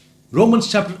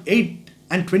 Romans chapter 8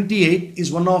 and 28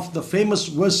 is one of the famous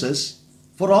verses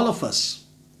for all of us.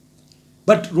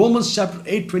 But Romans chapter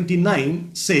 8:29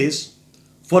 says,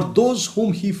 "For those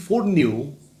whom he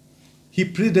foreknew, he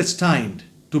predestined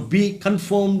to be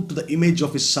conformed to the image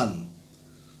of his Son,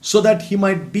 so that he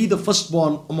might be the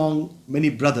firstborn among many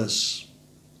brothers."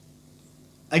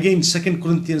 Again, 2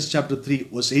 Corinthians chapter 3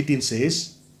 verse 18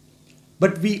 says,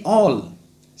 "But we all,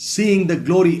 seeing the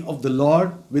glory of the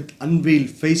Lord with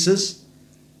unveiled faces,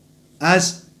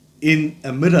 as in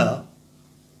a mirror,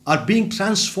 are being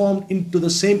transformed into the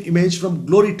same image from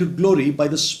glory to glory by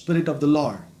the Spirit of the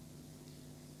Lord."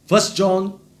 1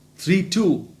 John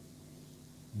 3:2,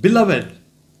 "Beloved,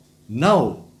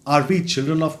 now are we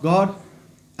children of God,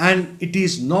 and it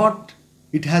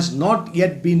has not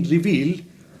yet been revealed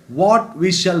what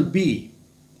we shall be.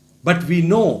 But we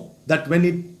know that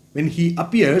when he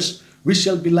appears, we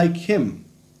shall be like him,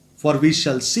 for we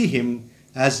shall see him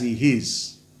as he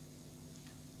is."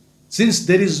 Since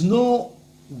there is no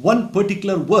one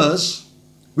particular verse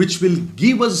which will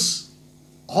give us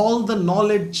all the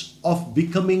knowledge of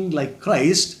becoming like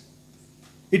Christ,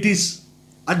 it is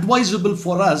advisable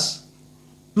for us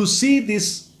to see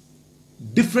this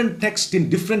different text in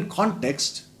different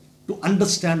context to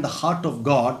understand the heart of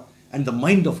God and the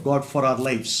mind of God for our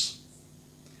lives.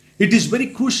 It is very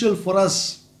crucial for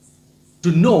us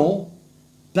to know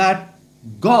that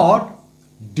God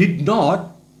did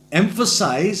not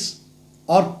emphasize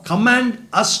or command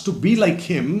us to be like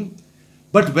him,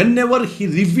 but whenever he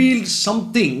revealed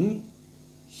something,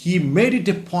 he made it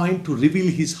a point to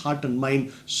reveal his heart and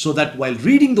mind, so that while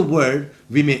reading the word,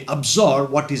 we may absorb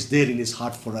what is there in his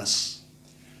heart for us.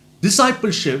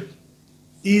 Discipleship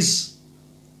is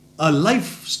a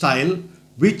lifestyle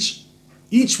which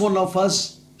each one of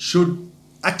us should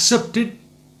accept it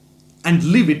and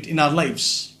live it in our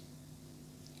lives.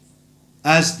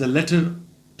 As the letter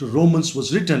to Romans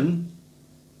was written,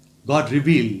 God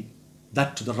revealed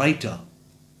that to the writer.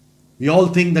 We all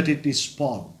think that it is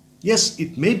Paul. Yes,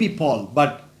 it may be Paul,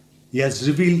 but he has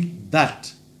revealed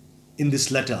that in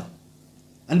this letter.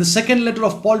 And the second letter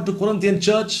of Paul to Corinthian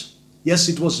church, yes,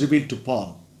 it was revealed to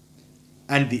Paul.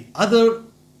 And the other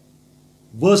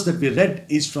verse that we read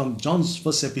is from John's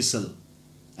first epistle.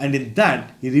 And in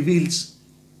that, he reveals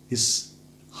his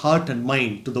heart and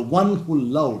mind to the one who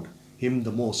loved him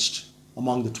the most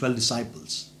among the 12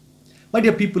 disciples. My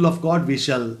dear people of God, we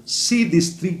shall see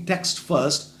these three texts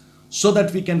first, so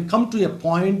that we can come to a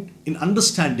point in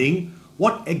understanding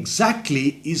what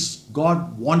exactly is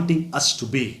God wanting us to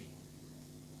be.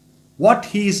 what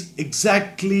he is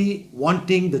exactly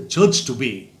wanting the church to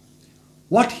be,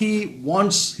 what he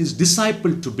wants his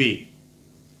disciple to be.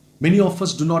 Many of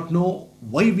us do not know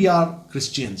why we are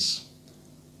Christians,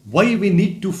 why we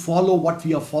need to follow what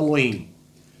we are following.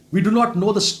 We do not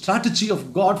know the strategy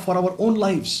of God for our own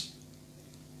lives.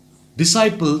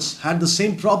 Disciples had the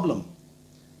same problem.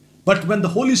 But when the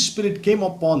Holy Spirit came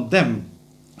upon them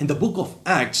in the book of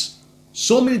Acts,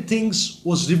 so many things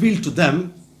was revealed to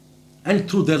them, and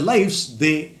through their lives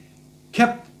they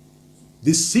kept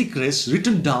these secrets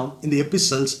written down in the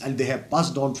epistles, and they have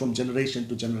passed on from generation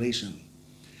to generation.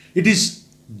 It is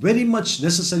very much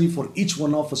necessary for each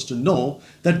one of us to know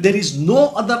that there is no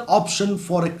other option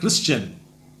for a Christian,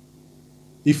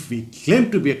 if we claim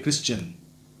to be a Christian,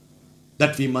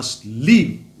 that we must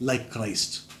live like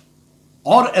Christ,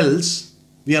 or else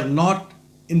we are not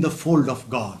in the fold of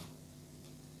God.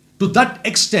 To that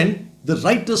extent, the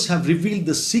writers have revealed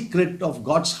the secret of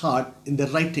God's heart in their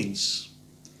writings.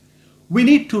 We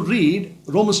need to read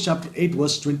Romans chapter 8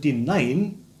 verse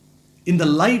 29 in the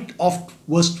light of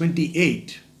verse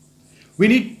 28. We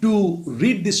need to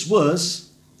read this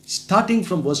verse starting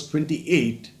from verse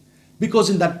 28, because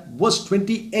in that verse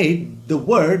 28 the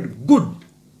word good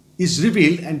is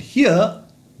revealed, and here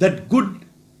that good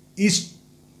is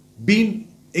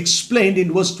being explained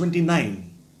in verse 29.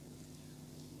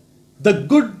 The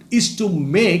good is to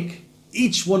make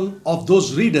each one of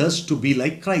those readers to be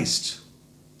like Christ.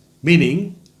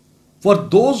 Meaning, for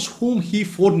those whom he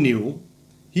foreknew,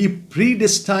 he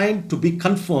predestined to be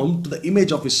conformed to the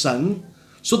image of his Son,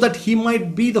 so that he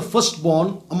might be the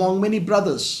firstborn among many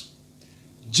brothers.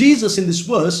 Jesus in this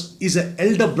verse is an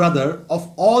elder brother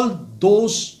of all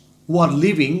those who are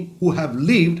living, who have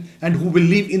lived, and who will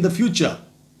live in the future.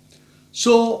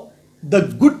 So, the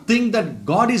good thing that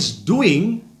God is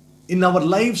doing in our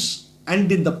lives and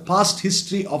in the past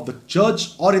history of the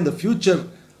church or in the future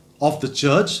of the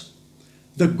church,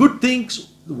 the good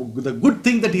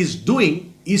thing that he is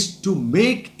doing is to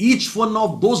make each one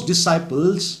of those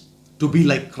disciples to be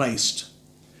like Christ.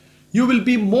 You will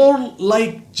be more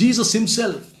like Jesus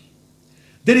himself.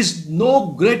 There is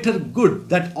no greater good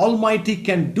that Almighty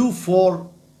can do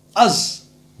for us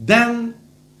than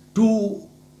to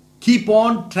keep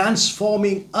on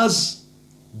transforming us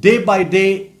day by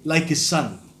day like his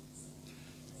Son.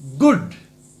 Good,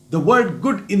 the word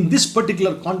good in this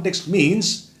particular context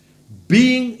means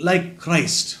being like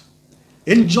Christ,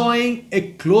 enjoying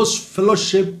a close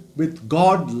fellowship with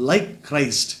God like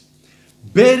Christ,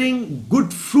 bearing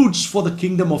good fruits for the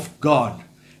kingdom of God,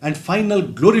 and final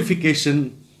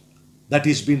glorification that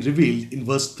is being revealed in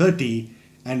verse 30,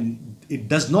 and it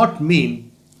does not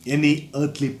mean any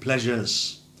earthly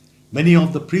pleasures. Many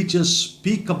of the preachers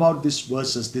speak about these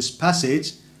verses, this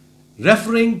passage,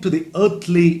 referring to the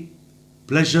earthly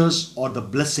pleasures or the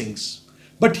blessings.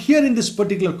 But here in this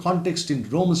particular context in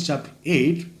Romans chapter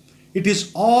 8, it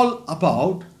is all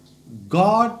about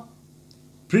God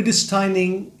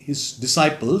predestining his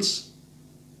disciples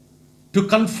to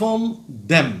conform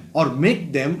them or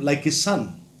make them like his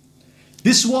Son.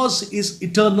 This was his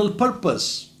eternal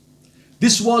purpose.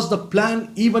 This was the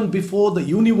plan even before the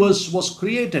universe was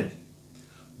created.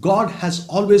 God has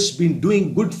always been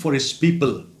doing good for his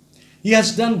people. He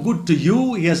has done good to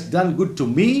you. He has done good to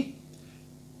me.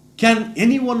 Can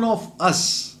any one of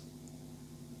us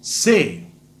say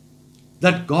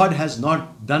that God has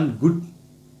not done good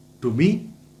to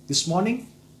me this morning?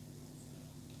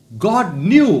 God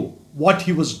knew what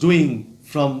he was doing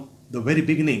from the very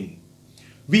beginning.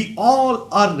 We all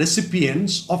are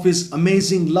recipients of his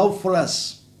amazing love for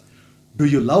us. Do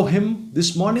you love him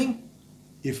this morning?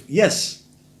 If yes,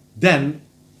 then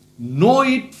know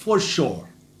it for sure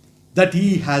that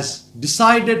he has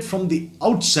decided from the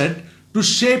outset to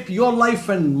shape your life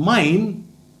and mine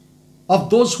of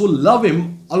those who love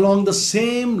him along the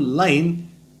same line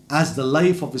as the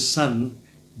life of his Son,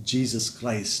 Jesus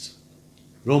Christ.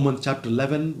 Romans chapter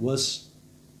 11 verse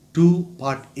 2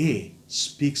 part A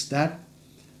speaks that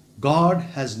God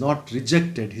has not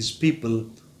rejected his people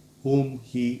whom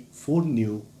he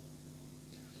foreknew.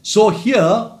 So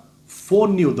here,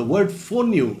 foreknew, the word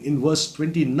foreknew in verse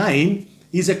 29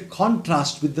 is a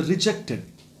contrast with the rejected.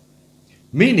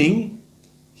 Meaning,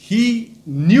 he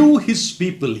knew his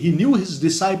people, he knew his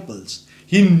disciples,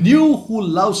 he knew who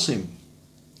loves him.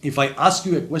 If I ask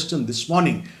you a question this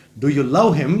morning, do you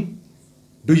love him?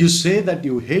 Do you say that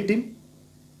you hate him?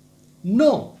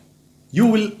 No. You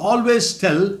will always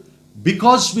tell,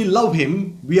 because we love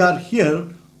him, we are here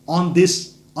on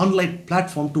this online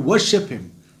platform to worship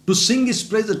him, to sing his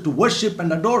praises, to worship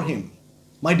and adore him.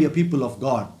 My dear people of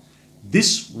God,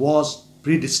 this was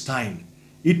predestined.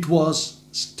 It was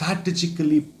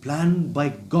strategically planned by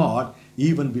God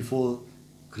even before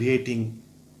creating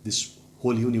this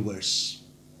whole universe.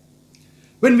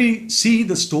 When we see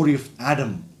the story of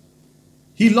Adam,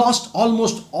 he lost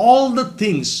almost all the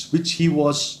things which he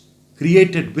was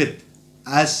created with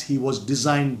as he was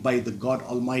designed by the God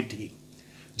Almighty.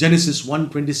 Genesis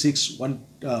 1:26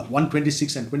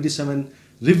 and 27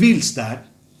 reveals that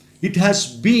it has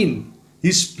been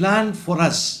his plan for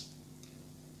us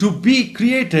to be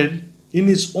created in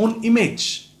his own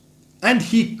image, and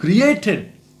he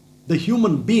created the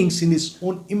human beings in his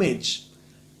own image.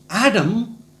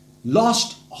 Adam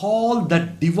lost all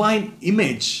that divine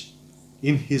image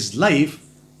in his life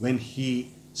when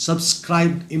he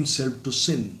subscribed himself to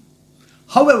sin.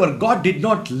 However, God did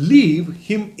not leave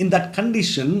him in that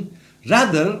condition.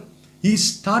 Rather, he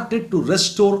started to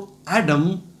restore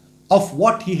Adam of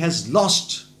what he has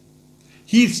lost.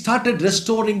 He started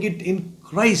restoring it in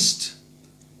Christ.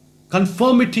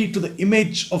 Conformity to the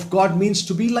image of God means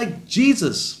to be like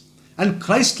Jesus, and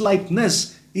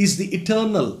Christ-likeness is the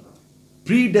eternal,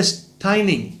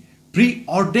 predestining,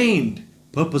 preordained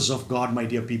purpose of God, my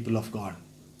dear people of God.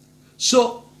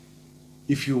 So,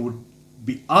 if you would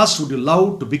be asked, would you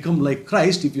love to become like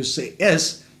Christ? If you say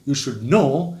yes, you should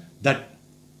know that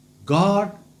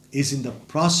God is in the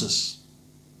process.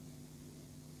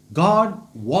 God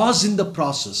was in the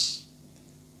process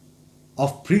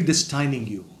of predestining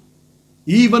you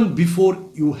even before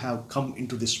you have come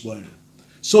into this world.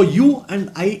 So you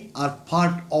and I are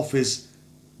part of his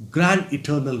grand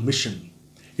eternal mission.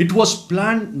 It was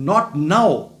planned not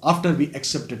now after we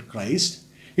accepted Christ.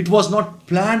 It was not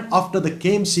planned after the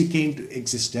KMC came to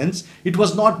existence. It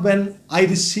was not when I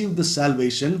received the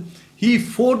salvation. He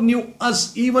foreknew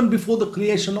us even before the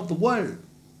creation of the world.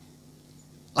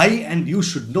 I and you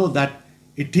should know that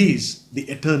it is the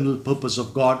eternal purpose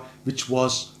of God which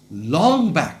was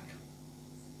long back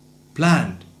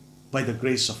planned by the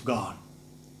grace of God.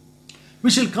 We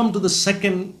shall come to the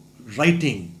second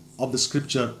writing of the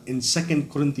scripture in 2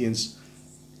 Corinthians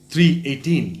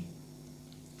 3:18.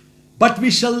 But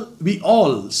we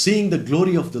all, seeing the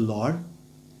glory of the Lord,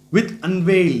 with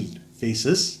unveiled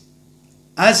faces,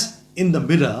 as in the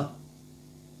mirror,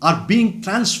 are being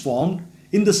transformed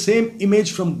in the same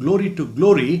image from glory to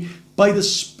glory by the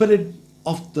Spirit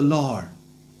of the Lord.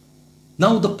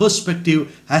 Now the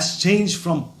perspective has changed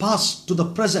from past to the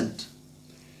present.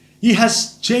 He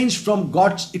has changed from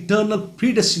God's eternal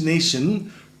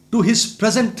predestination to his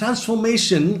present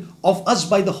transformation of us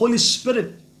by the Holy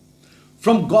Spirit.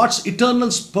 From God's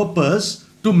eternal purpose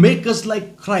to make us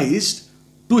like Christ,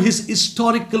 to his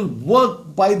historical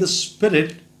work by the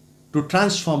Spirit to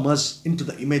transform us into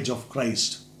the image of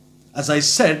Christ. As I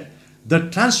said, the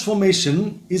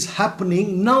transformation is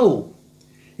happening now.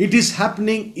 It is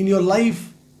happening in your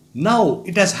life now.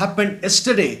 It has happened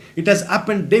yesterday. It has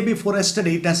happened day before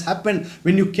yesterday. It has happened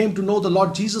when you came to know the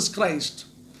Lord Jesus Christ.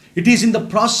 It is in the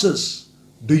process.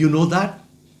 Do you know that?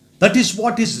 That is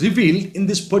what is revealed in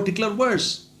this particular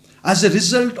verse. As a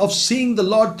result of seeing the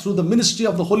Lord through the ministry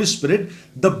of the Holy Spirit,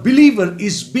 the believer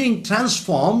is being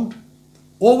transformed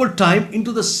over time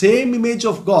into the same image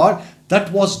of God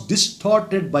that was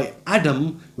distorted by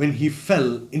Adam when he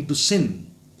fell into sin.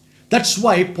 That's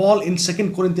why Paul in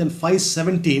 2 Corinthians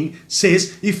 5:17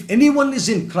 says, if anyone is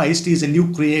in Christ, he is a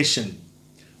new creation.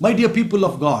 My dear people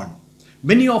of God,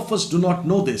 many of us do not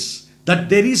know this, that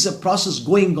there is a process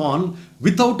going on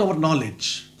without our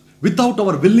knowledge, without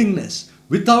our willingness,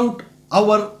 without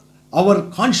our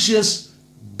conscious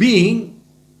being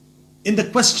in the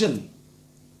question.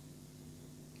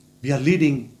 We are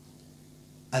leading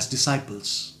as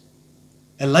disciples,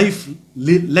 a life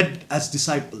led as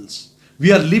disciples.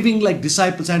 We are living like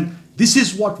disciples, and this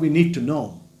is what we need to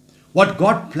know. What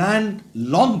God planned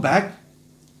long back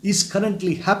is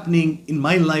currently happening in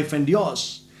my life and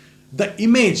yours. The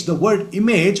image, the word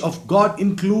image of God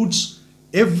includes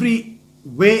every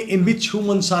way in which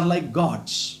humans are like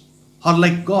gods, are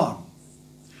like God.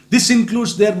 This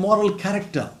includes their moral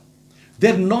character,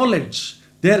 their knowledge,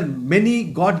 their many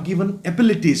God-given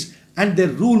abilities, and their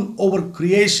rule over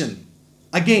creation.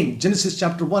 Again, Genesis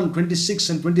chapter 1, 26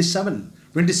 and 27,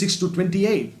 26 to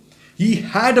 28. He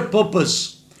had a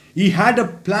purpose. He had a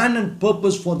plan and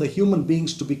purpose for the human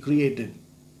beings to be created.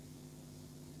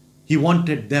 He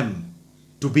wanted them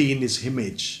to be in his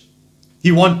image.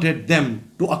 He wanted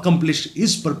them to accomplish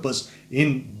his purpose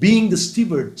in being the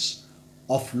stewards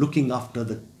of looking after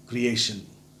the creation.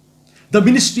 The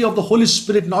ministry of the Holy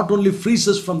Spirit not only frees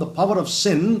us from the power of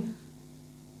sin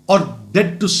or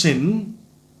dead to sin,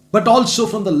 but also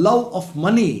from the love of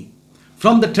money,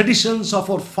 from the traditions of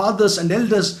our fathers and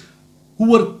elders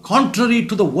who were contrary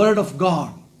to the word of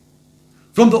God.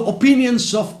 from the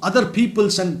opinions of other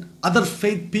peoples and other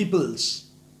faith peoples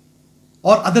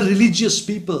or other religious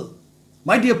people.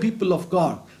 My dear people of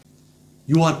God,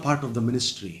 you are part of the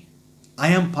ministry. I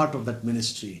am part of that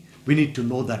ministry. We need to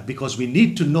know that, because we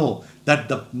need to know that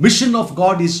the mission of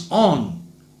God is on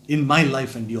in my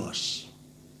life and yours.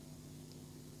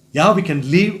 Yeah, we can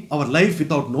live our life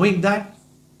without knowing that.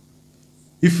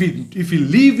 If we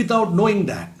live without knowing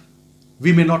that,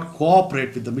 we may not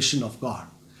cooperate with the mission of God.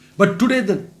 But today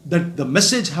the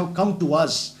message have come to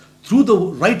us through the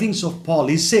writings of Paul.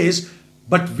 He says,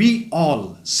 but we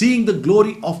all, seeing the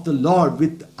glory of the Lord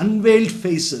with unveiled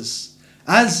faces,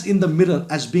 as in the mirror,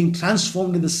 as being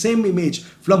transformed in the same image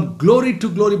from glory to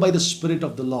glory by the Spirit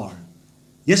of the Lord.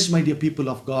 Yes, my dear people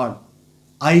of God,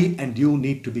 I and you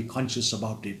need to be conscious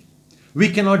about it. We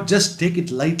cannot just take it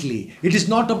lightly. It is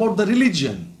not about the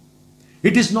religion.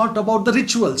 It is not about the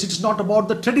rituals. It is not about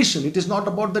the tradition. It is not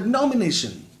about the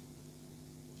denomination.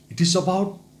 It is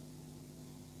about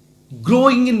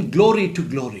growing in glory to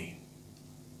glory,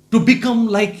 to become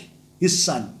like His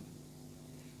Son,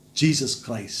 Jesus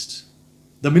Christ.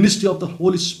 The ministry of the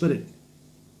Holy Spirit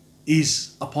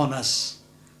is upon us,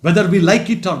 whether we like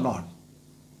it or not.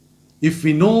 If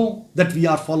we know that we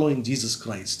are following Jesus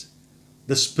Christ,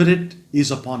 the Spirit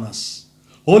is upon us.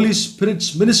 Holy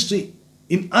Spirit's ministry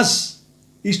in us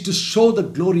is to show the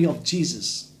glory of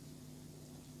Jesus.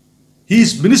 He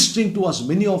is ministering to us.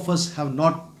 Many of us have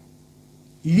not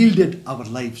yielded our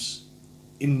lives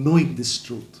in knowing this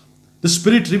truth. The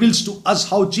Spirit reveals to us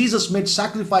how Jesus made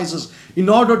sacrifices in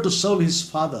order to serve His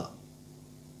Father.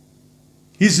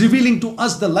 He is revealing to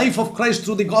us the life of Christ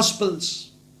through the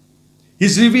Gospels. He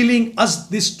is revealing us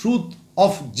this truth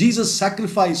of Jesus'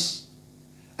 sacrifice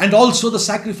and also the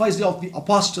sacrifice of the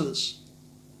apostles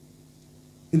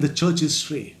in the church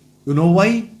history. You know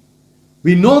why?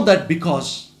 We know that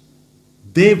because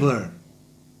they were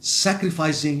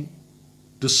sacrificing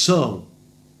to serve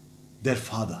their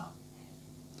Father.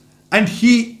 And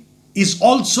He is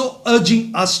also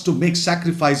urging us to make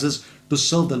sacrifices to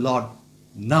serve the Lord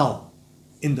now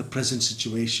in the present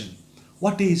situation.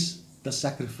 What is the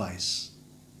sacrifice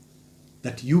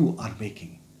that you are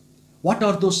making? What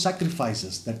are those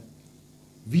sacrifices that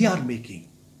we are making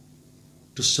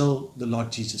to serve the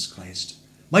Lord Jesus Christ?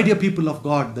 My dear people of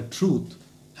God, the truth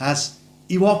has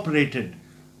evaporated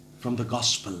from the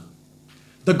gospel.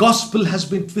 The gospel has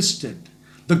been twisted.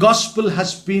 The gospel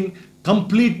has been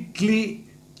completely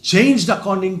changed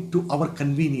according to our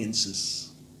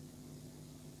conveniences.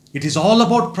 It is all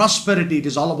about prosperity. It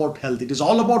is all about health. It is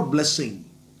all about blessing.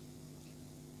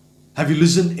 Have you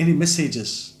listened to any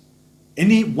messages?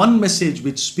 Any one message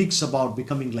which speaks about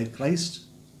becoming like Christ?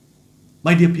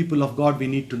 My dear people of God, we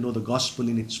need to know the gospel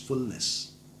in its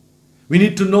fullness. We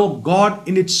need to know God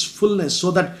in its fullness so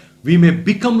that we may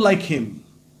become like Him,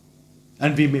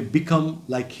 and we may become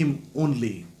like Him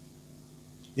only.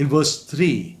 In verse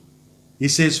 3, he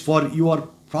says, for you are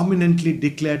prominently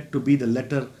declared to be the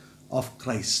letter of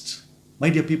Christ. My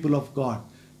dear people of God,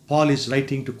 Paul is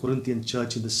writing to Corinthian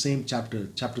church in the same chapter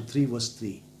 3 verse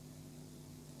 3.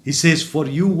 He says, for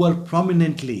you were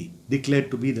prominently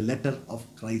declared to be the letter of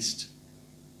Christ,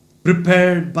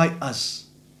 prepared by us,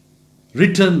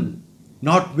 written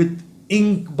not with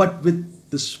ink but with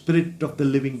the Spirit of the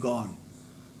living God,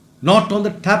 not on the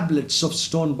tablets of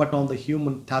stone but on the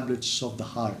human tablets of the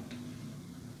heart.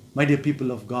 My dear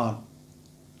people of God,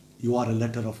 you are a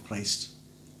letter of Christ.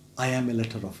 I am a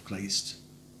letter of Christ.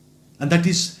 And that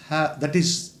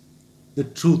is the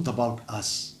truth about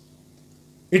us.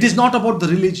 It is not about the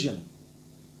religion.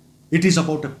 It is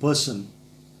about a person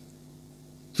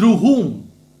through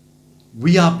whom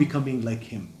we are becoming like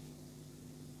Him.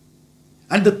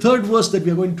 And the third verse that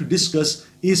we are going to discuss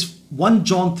is 1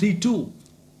 John 3:2.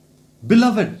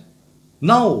 Beloved,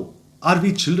 now are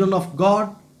we children of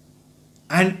God,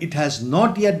 and it has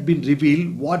not yet been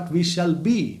revealed what we shall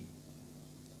be.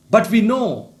 But we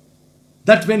know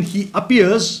that when He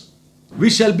appears, we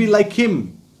shall be like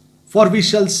Him, for we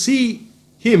shall see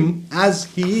Him as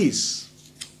He is.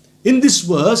 In this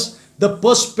verse, the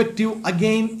perspective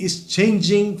again is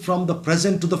changing from the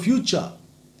present to the future.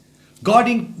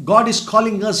 God is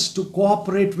calling us to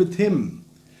cooperate with Him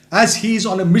as He is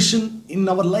on a mission in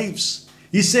our lives.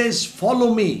 He says,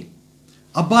 follow me,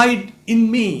 abide in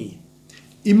me,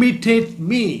 imitate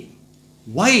me.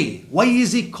 Why? Why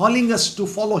is He calling us to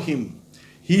follow Him?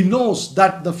 He knows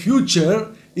that the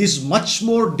future is much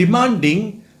more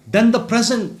demanding than the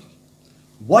present.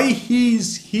 Why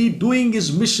is He doing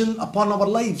His mission upon our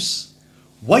lives?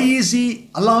 Why is He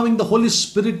allowing the Holy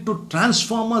Spirit to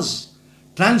transform us?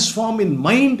 Transform in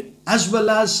mind as well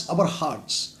as our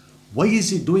hearts. Why is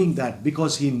He doing that?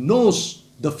 Because He knows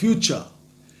the future.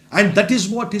 And that is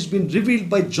what has been revealed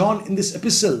by John in this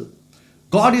epistle.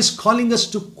 God is calling us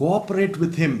to cooperate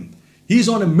with Him. He is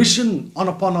on a mission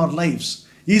upon our lives.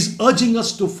 He is urging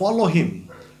us to follow Him,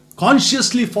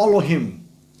 consciously follow Him,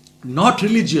 not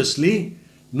religiously,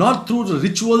 not through the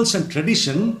rituals and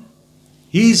tradition.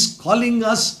 He is calling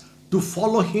us to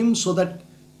follow Him so that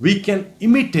we can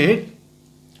imitate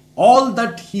all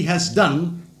that He has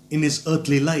done in His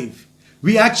earthly life.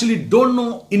 We actually don't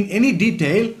know in any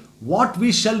detail what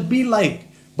we shall be like,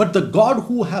 but the God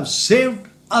who has saved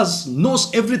us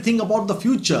knows everything about the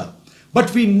future.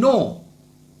 But we know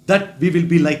that we will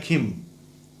be like Him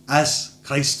as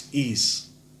Christ is.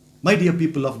 My dear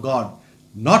people of God,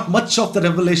 not much of the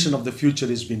revelation of the future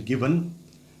has been given,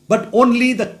 but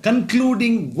only the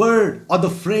concluding word or the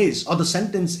phrase or the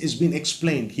sentence is being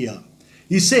explained here.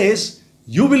 He says,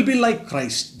 you will be like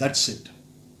Christ. That's it.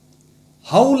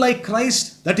 How like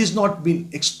Christ? That is not been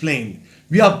explained.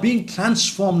 We are being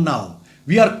transformed now.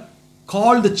 We are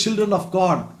called the children of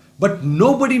God, but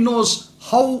nobody knows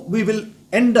how we will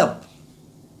end up.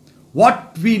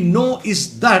 What we know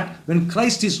is that when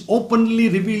Christ is openly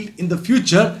revealed in the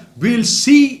future, we will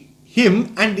see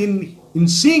Him, and in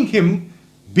seeing Him,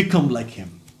 become like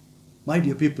Him. My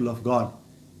dear people of God,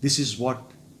 this is what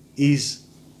is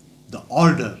the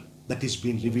order that is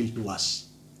being revealed to us.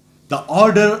 The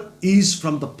order is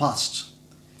from the past.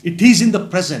 It is in the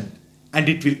present, and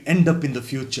it will end up in the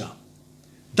future.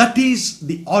 That is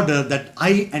the order that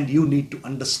I and you need to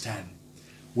understand.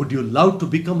 Would you love to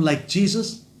become like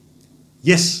Jesus?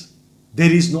 Yes,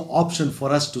 there is no option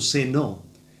for us to say no.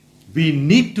 We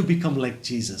need to become like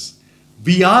Jesus.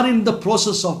 We are in the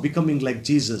process of becoming like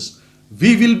Jesus.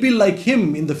 We will be like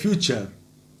Him in the future,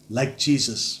 like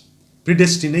Jesus.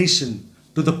 Predestination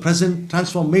to the present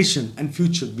transformation and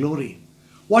future glory.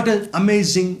 What an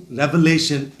amazing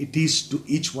revelation it is to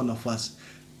each one of us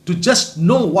to just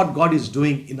know what God is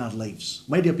doing in our lives.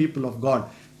 My dear people of God,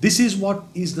 this is what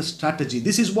is the strategy.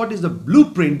 This is what is the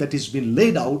blueprint that has been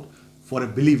laid out for a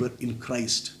believer in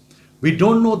Christ. We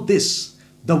don't know this.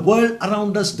 The world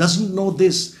around us doesn't know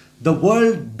this. The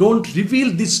world don't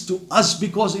reveal this to us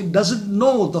because it doesn't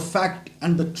know the fact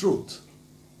and the truth.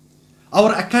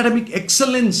 Our academic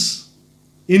excellence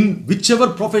in whichever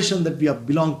profession that we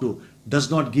belong to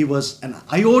does not give us an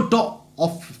iota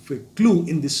of a clue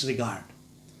in this regard.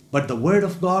 But the Word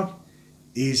of God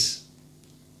is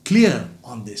clear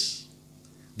on this.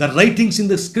 The writings in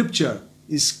the scripture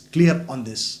is clear on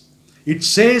this. It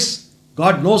says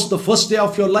God knows the first day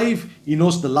of your life, He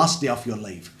knows the last day of your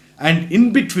life. And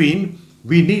in between,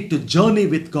 we need to journey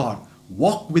with God,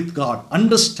 walk with God,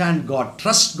 understand God,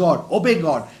 trust God, obey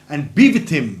God, and be with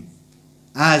Him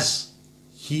as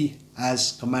He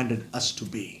has commanded us to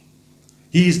be.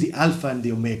 He is the Alpha and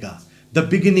the Omega, the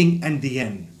beginning and the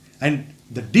end. And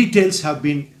the details have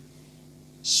been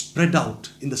spread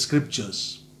out in the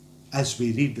scriptures as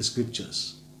we read the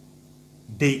scriptures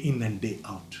day in and day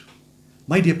out.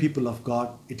 My dear people of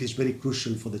God, it is very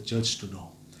crucial for the church to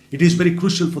know. It is very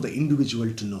crucial for the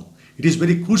individual to know. It is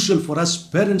very crucial for us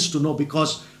parents to know,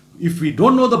 because if we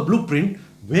don't know the blueprint,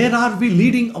 where are we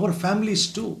leading our families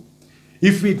to?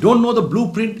 If we don't know the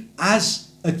blueprint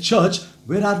as a church,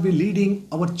 where are we leading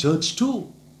our church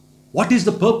to? What is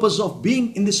the purpose of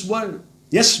being in this world?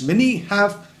 Yes, many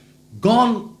have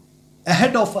gone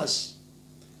ahead of us.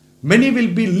 Many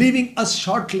will be leaving us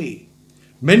shortly.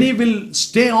 Many will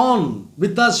stay on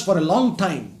with us for a long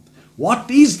time. What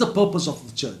is the purpose of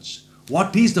the church?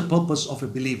 What is the purpose of a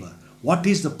believer? What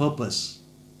is the purpose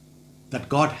that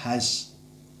God has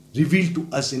revealed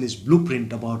to us in His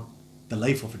blueprint about the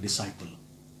life of a disciple?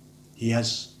 He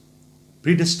has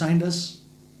predestined us.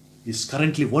 He is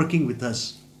currently working with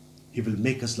us. He will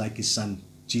make us like His Son,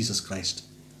 Jesus Christ.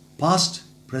 Past,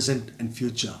 present, and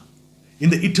future.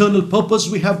 In the eternal purpose,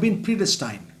 we have been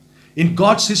predestined. In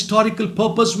God's historical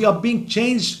purpose, we are being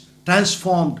changed,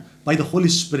 transformed by the Holy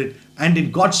Spirit. And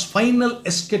in God's final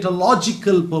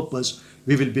eschatological purpose,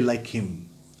 we will be like Him.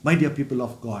 My dear people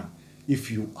of God, if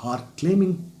you are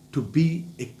claiming to be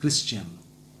a Christian,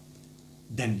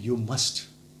 then you must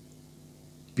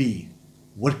be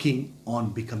working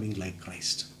on becoming like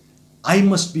Christ. I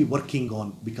must be working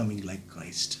on becoming like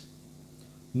Christ.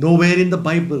 Nowhere in the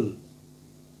Bible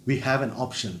we have an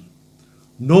option.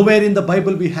 Nowhere in the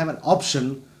Bible we have an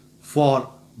option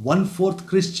for 1/4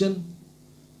 Christian,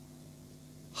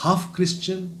 half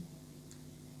Christian,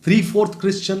 3/4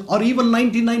 Christian, or even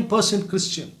 99%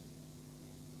 Christian.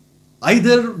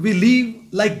 Either we live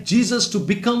like Jesus to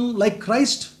become like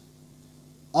Christ,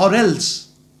 or else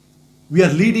we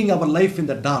are leading our life in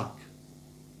the dark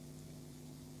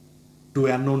to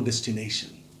an unknown destination.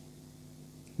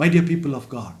 My dear people of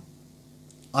God,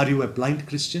 are you a blind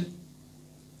Christian?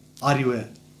 Are you a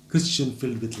Christian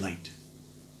filled with light?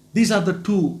 These are the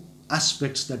two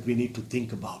aspects that we need to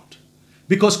think about.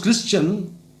 Because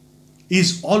Christian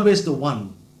is always the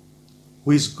one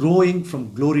who is growing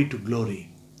from glory to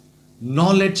glory,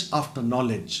 knowledge after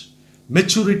knowledge,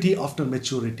 maturity after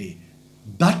maturity.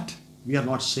 That we are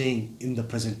not saying in the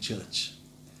present church.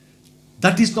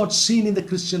 That is not seen in the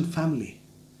Christian family.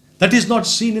 That is not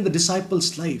seen in the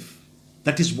disciples' life.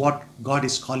 That is what God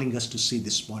is calling us to see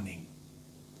this morning.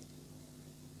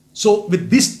 So with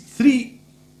these three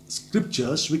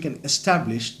scriptures, we can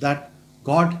establish that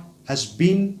God has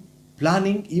been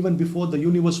planning even before the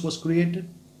universe was created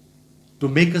to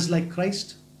make us like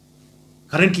Christ.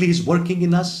 Currently He is working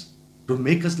in us to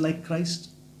make us like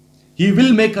Christ. He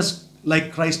will make us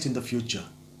like Christ in the future.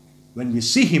 When we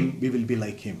see Him, we will be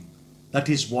like Him. That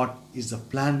is what is the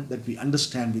plan that we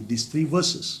understand with these three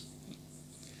verses.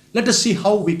 Let us see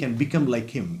how we can become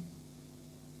like Him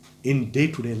in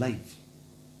day-to-day life.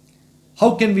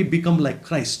 How can we become like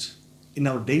Christ in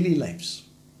our daily lives?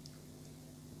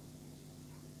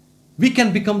 We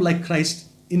can become like Christ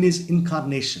in His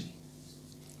incarnation.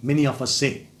 Many of us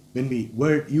say, when we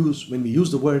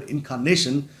use the word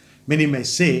incarnation, many may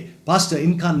say, Pastor,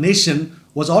 incarnation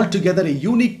was altogether a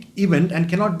unique event and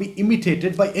cannot be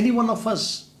imitated by any one of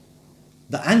us.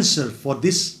 The answer for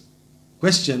this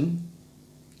question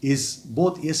is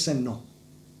both yes and no.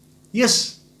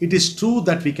 Yes, it is true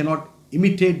that we cannot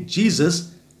imitate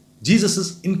Jesus'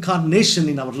 incarnation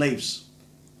in our lives.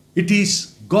 It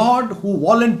is God who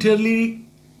voluntarily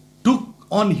took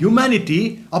on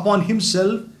humanity upon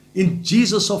Himself in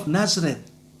Jesus of Nazareth.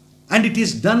 And it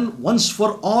is done once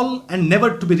for all and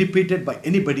never to be repeated by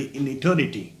anybody in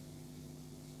eternity.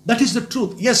 That is the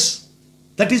truth. Yes,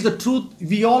 that is the truth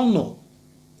we all know.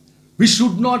 We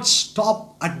should not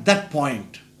stop at that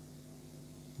point.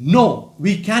 No,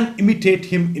 we can imitate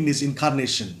Him in His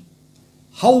incarnation.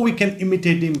 How we can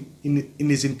imitate Him in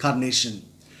His incarnation?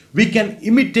 We can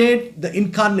imitate the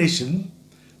incarnation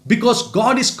because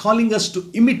God is calling us to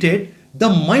imitate the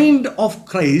mind of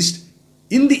Christ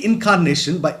in the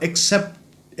incarnation by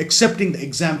accepting the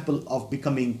example of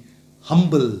becoming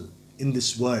humble in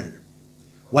this world.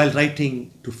 While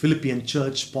writing to Philippian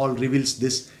church, Paul reveals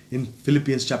this in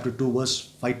Philippians chapter 2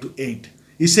 verse 5 to 8.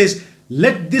 He says,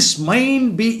 "Let this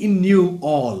mind be in you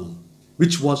all,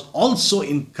 which was also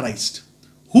in Christ,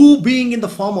 who being in the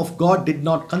form of God did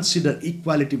not consider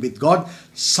equality with God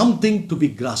something to be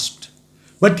grasped,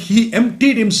 but He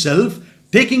emptied Himself,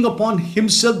 taking upon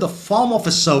Himself the form of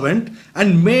a servant,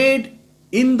 and made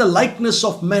in the likeness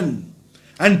of men.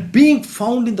 And being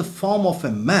found in the form of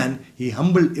a man, He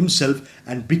humbled Himself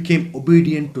and became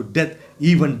obedient to death,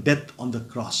 even death on the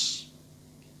cross."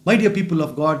 My dear people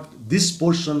of God, this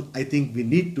portion, I think we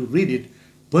need to read it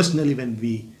personally when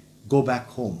we go back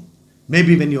home.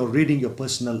 Maybe when you're reading your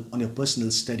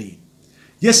personal study.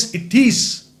 Yes, it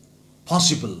is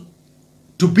possible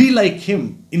to be like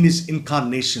Him in His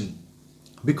incarnation.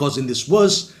 Because in this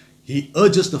verse, he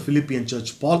urges the Philippian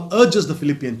church, Paul urges the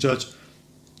Philippian church,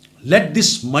 let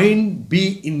this mind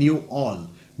be in you all.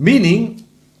 Meaning,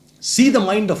 see the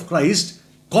mind of Christ,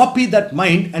 copy that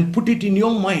mind and put it in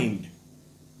your mind.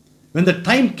 When the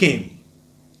time came,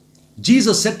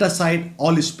 Jesus set aside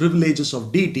all His privileges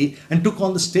of deity and took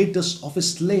on the status of a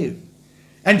slave.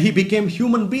 And He became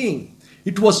human being.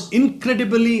 It was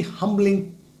incredibly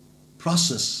humbling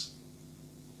process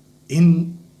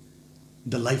in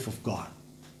the life of God.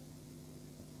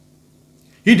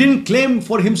 He didn't claim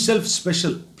for Himself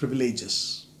special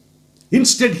privileges.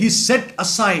 Instead, He set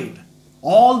aside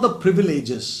all the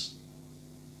privileges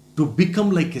to become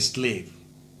like a slave.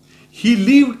 He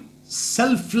lived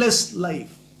selfless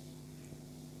life.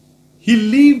 He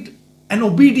lived an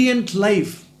obedient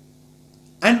life,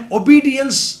 and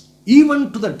obedience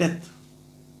even to the death.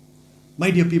 My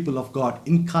dear people of God,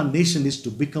 incarnation is to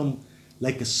become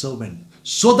like a servant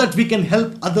so that we can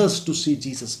help others to see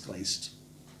Jesus Christ.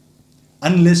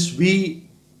 Unless we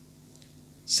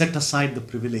set aside the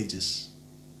privileges,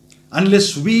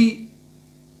 unless we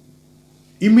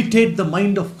imitate the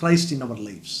mind of Christ in our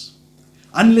lives,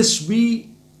 unless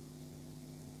we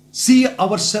see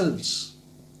ourselves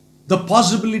the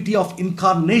possibility of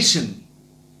incarnation,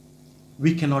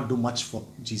 we cannot do much for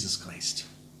Jesus Christ.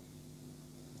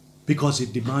 Because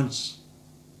it demands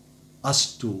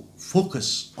us to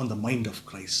focus on the mind of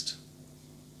Christ.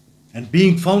 And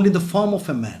being found in the form of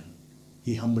a man,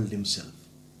 He humbled Himself.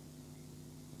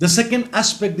 The second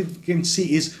aspect that we can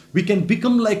see is we can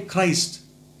become like Christ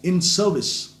in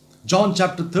service. John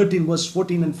chapter 13 verse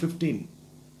 14 and 15.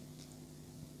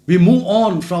 we move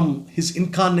on from his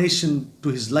incarnation to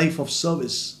his life of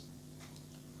service.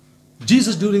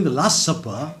 Jesus, during the Last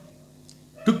Supper,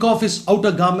 took off his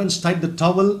outer garments, tied the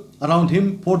towel around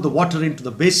him, poured the water into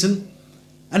the basin,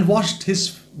 and washed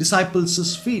his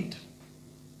disciples' feet.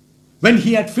 When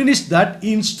he had finished that,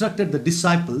 he instructed the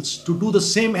disciples to do the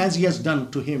same as he has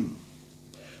done to him.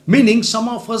 Meaning, some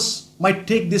of us might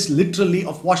take this literally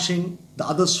of washing the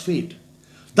other's feet.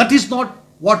 That is not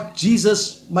what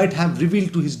Jesus might have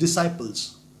revealed to his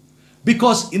disciples.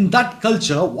 Because in that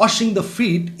culture, washing the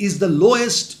feet is the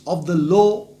lowest of the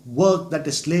low work that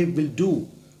a slave will do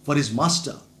for his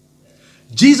master.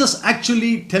 Jesus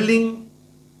actually telling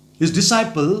his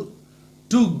disciple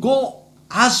to go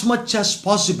as much as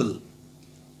possible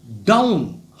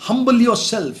down, humble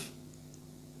yourself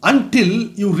until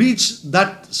you reach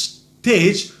that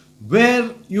stage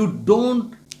where you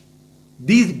don't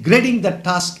degrading that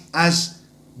task as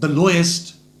the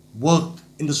lowest work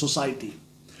in the society.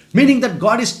 Meaning that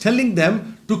God is telling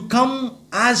them to come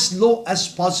as low as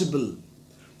possible,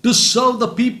 to serve the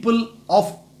people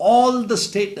of all the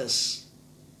status.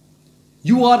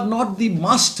 You are not the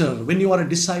master when you are a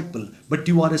disciple, but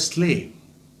you are a slave.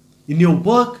 In your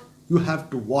work, you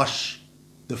have to wash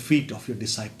the feet of your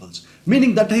disciples.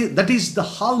 Meaning that is the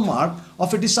hallmark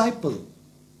of a disciple.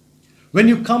 When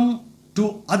you come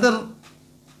to other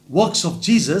works of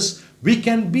Jesus, we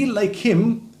can be like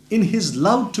him in his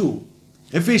love too.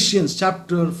 Ephesians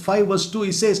chapter 5 verse 2,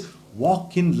 he says,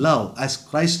 walk in love as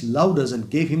Christ loved us and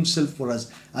gave himself for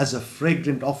us as a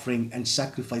fragrant offering and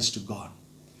sacrifice to God.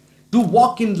 To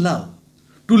walk in love,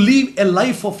 to live a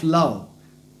life of love,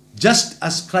 just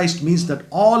as Christ means that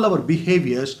all our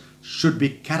behaviors should be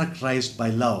characterized by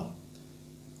love.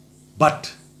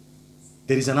 But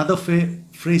there is another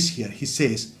phrase here. He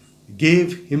says,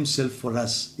 gave himself for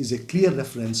us is a clear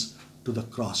reference to the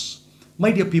cross.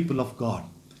 My dear people of God,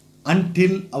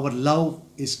 until our love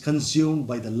is consumed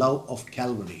by the love of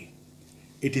Calvary,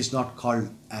 it is not called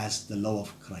as the love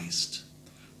of Christ.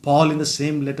 Paul in the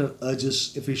same letter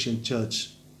urges Ephesian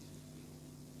church,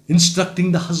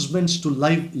 instructing the husbands to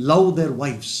love their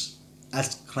wives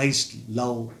as Christ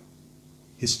loved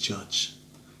his church.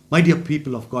 My dear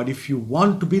people of God, if you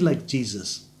want to be like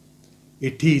Jesus,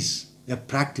 it is a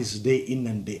practice day in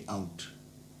and day out.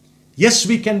 Yes,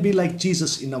 we can be like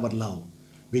Jesus in our love.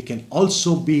 We can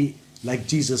also be like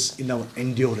Jesus in our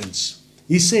endurance.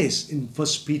 He says in 1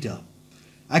 Peter,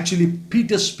 actually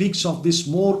Peter speaks of this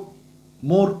more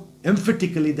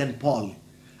emphatically than Paul.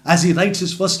 As he writes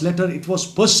his first letter, it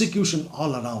was persecution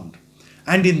all around.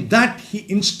 And in that he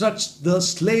instructs the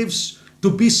slaves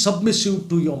to be submissive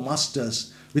to your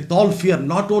masters with all fear,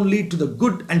 not only to the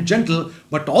good and gentle,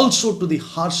 but also to the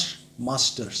harsh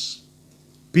masters.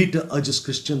 Peter urges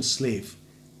Christian slave,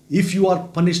 if you are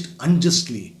punished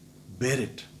unjustly, bear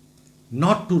it,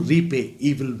 not to repay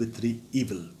evil with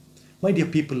evil. My dear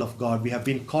people of God, we have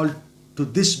been called to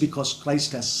this because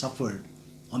Christ has suffered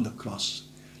on the cross,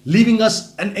 leaving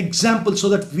us an example so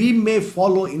that we may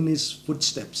follow in his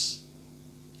footsteps.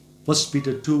 1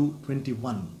 Peter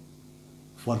 2:21,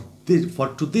 for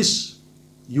to this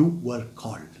you were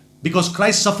called. Because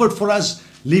Christ suffered for us,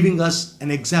 leaving us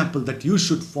an example that you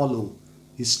should follow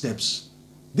his steps.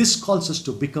 This calls us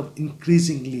to become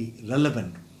increasingly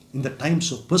relevant in the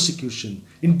times of persecution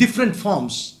in different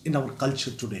forms in our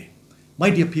culture today. My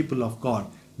dear people of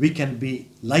God, we can be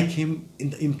like him in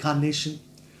the incarnation.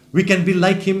 We can be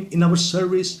like him in our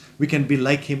service. We can be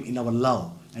like him in our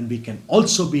love. And we can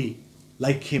also be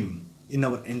like him in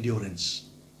our endurance.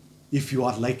 If you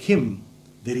are like him,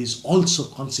 there is also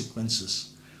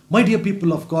consequences. My dear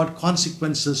people of God,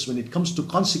 consequences, when it comes to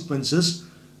consequences,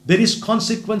 there is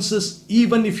consequences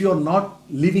even if you are not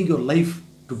living your life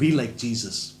to be like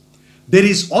Jesus. There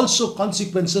is also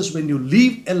consequences when you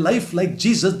live a life like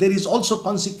Jesus. There is also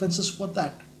consequences for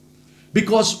that.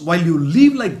 Because while you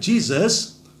live like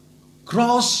Jesus,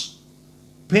 cross,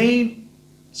 pain,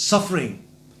 suffering,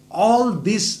 all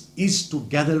this is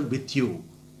together with you.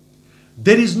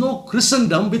 There is no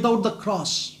Christendom without the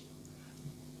cross.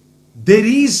 There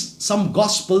is some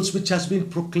gospels which has been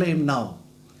proclaimed now.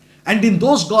 And in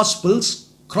those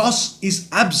gospels, cross is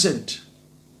absent.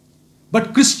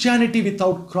 But Christianity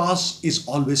without cross is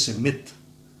always a myth.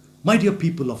 My dear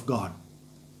people of God,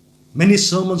 many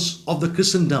sermons of the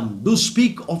Christendom do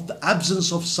speak of the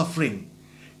absence of suffering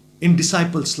in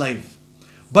disciples' life.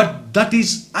 But that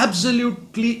is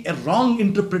absolutely a wrong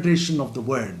interpretation of the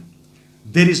word.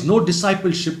 There is no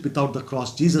discipleship without the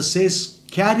cross. Jesus says,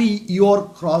 carry your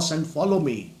cross and follow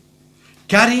me.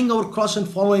 Carrying our cross and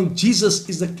following Jesus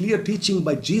is the clear teaching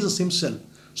by Jesus himself.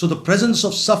 So the presence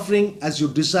of suffering as you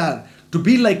desire to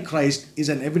be like Christ is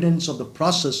an evidence of the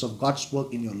process of God's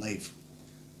work in your life.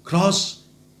 Cross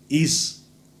is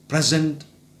present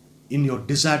in your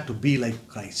desire to be like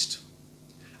Christ.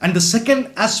 And the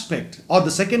second aspect or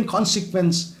the second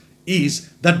consequence is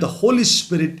that the Holy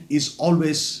Spirit is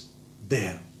always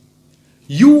there.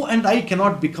 You and I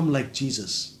cannot become like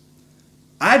Jesus.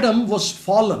 Adam was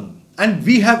fallen and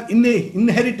we have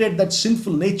inherited that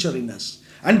sinful nature in us.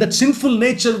 And that sinful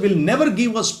nature will never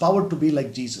give us power to be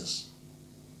like Jesus.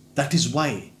 That is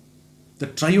why the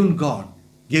triune God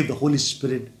gave the Holy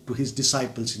Spirit to his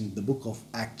disciples in the book of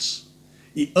Acts.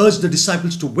 He urged the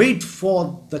disciples to wait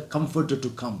for the Comforter to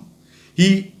come.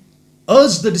 He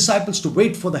urged the disciples to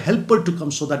wait for the Helper to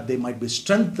come so that they might be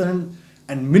strengthened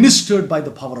and ministered by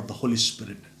the power of the Holy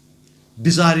Spirit.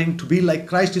 Desiring to be like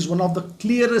Christ is one of the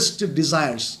clearest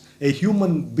desires a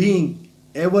human being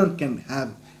ever can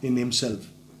have in himself.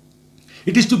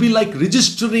 It is to be like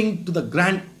registering to the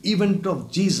grand event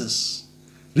of Jesus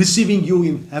receiving you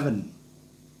in heaven.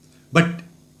 But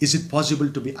is it possible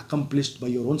to be accomplished by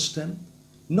your own strength?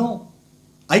 No,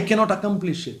 I cannot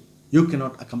accomplish it. You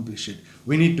cannot accomplish it.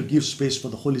 We need to give space for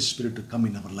the Holy Spirit to come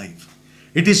in our life.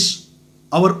 It is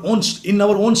in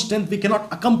our own strength we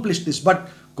cannot accomplish this, but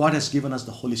God has given us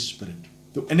the Holy Spirit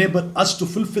to enable us to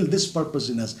fulfill this purpose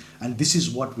in us. And this is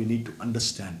what we need to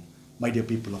understand, my dear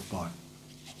people of God.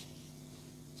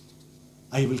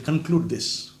 I will conclude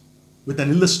this with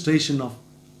an illustration of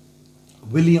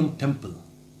William Temple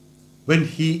when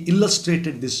he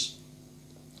illustrated this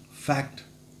fact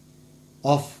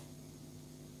of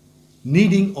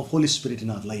needing of Holy Spirit in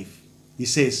our life. He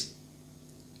says,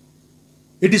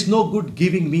 "It is no good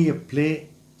giving me a play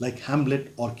like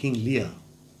Hamlet or King Lear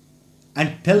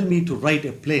and tell me to write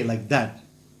a play like that.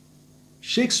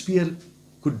 Shakespeare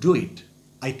could do it.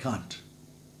 I can't.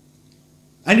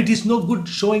 And it is no good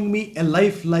showing me a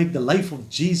life like the life of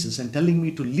Jesus and telling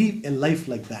me to live a life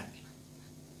like that.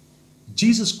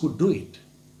 Jesus could do it.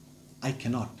 I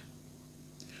cannot.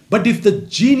 But if the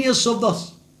genius of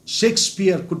the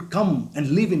Shakespeare could come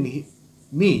and live in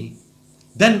me,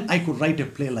 then I could write a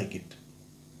play like it.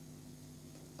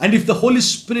 And if the Holy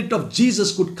Spirit of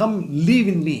Jesus could come live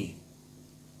in me,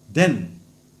 then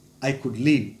I could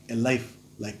live a life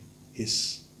like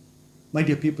his." My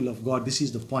dear people of God, this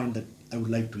is the point that I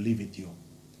would like to leave with you.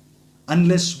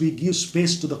 Unless we give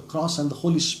space to the cross and the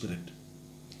Holy Spirit,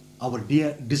 our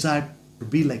desire to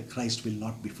be like Christ will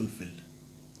not be fulfilled.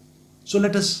 So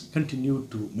let us continue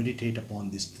to meditate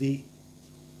upon these 3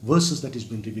 verses that has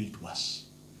been revealed to us.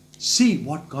 See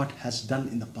what God has done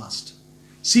in the past.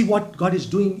 See what God is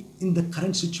doing in the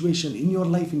current situation, in your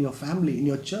life, in your family, in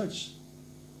your church.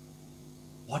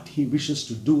 What he wishes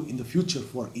to do in the future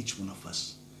for each one of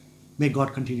us. May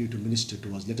God continue to minister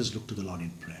to us. Let us look to the Lord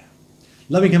in prayer.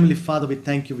 Loving Heavenly Father, we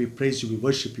thank you, we praise you, we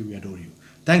worship you, we adore you.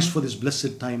 Thanks for this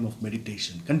blessed time of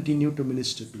meditation. Continue to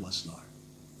minister to us, Lord.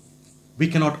 We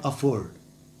cannot afford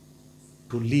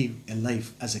to live a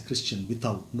life as a Christian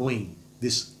without knowing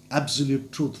this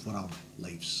absolute truth for our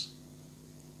lives.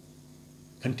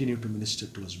 Continue to minister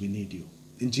to us. We need you.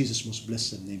 In Jesus' most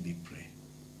blessed name we pray.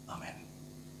 Amen.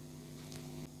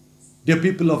 Dear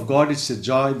people of God, it's a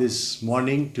joy this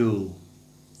morning to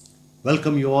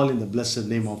welcome you all in the blessed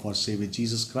name of our Savior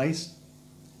Jesus Christ.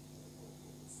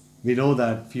 We know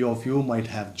that few of you might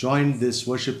have joined this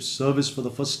worship service for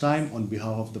the first time. On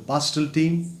behalf of the pastoral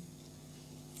team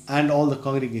and all the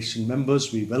congregation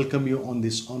members, we welcome you on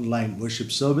this online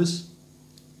worship service.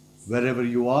 Wherever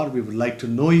you are, we would like to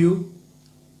know you.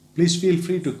 Please feel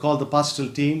free to call the pastoral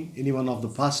team, any one of the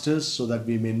pastors, so that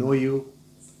we may know you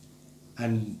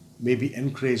and may be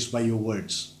encouraged by your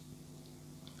words.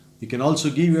 You can also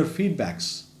give your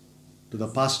feedbacks to the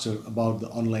pastor about the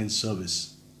online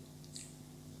service.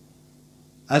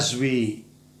 As we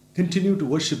continue to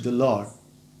worship the Lord,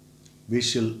 we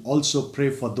shall also pray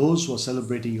for those who are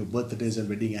celebrating your birthdays and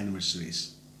wedding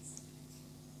anniversaries.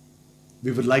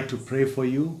 We would like to pray for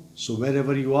you, so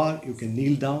wherever you are, you can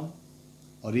kneel down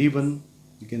or even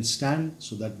you can stand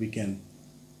so that we can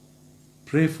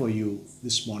pray for you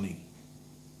this morning.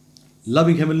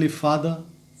 Loving Heavenly Father,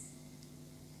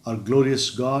 our glorious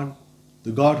God,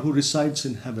 the God who resides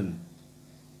in heaven,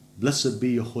 blessed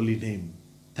be your holy name.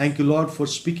 Thank you, Lord, for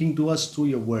speaking to us through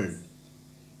your word.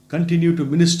 Continue to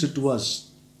minister to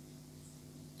us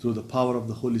through the power of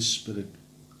the Holy Spirit,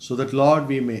 so that, Lord,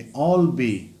 we may all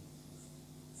be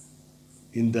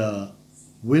in the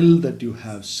will that you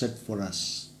have set for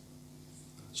us,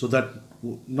 so that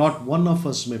not one of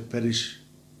us may perish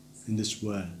in this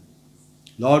world.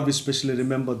 Lord, we especially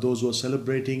remember those who are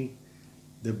celebrating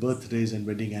their birthdays and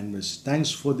wedding anniversaries. Thanks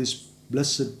for these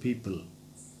blessed people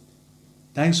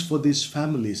Thanks for these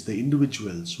families, the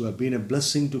individuals who have been a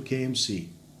blessing to KMC.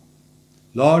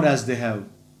 Lord, as they have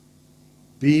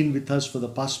been with us for the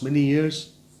past many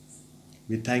years,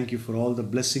 we thank you for all the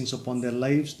blessings upon their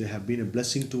lives. They have been a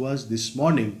blessing to us. This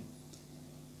morning,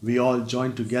 we all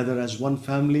joined together as one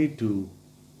family to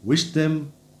wish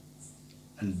them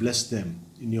and bless them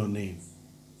in your name.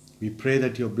 We pray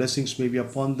that your blessings may be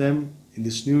upon them in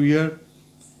this new year.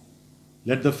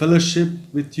 Let the fellowship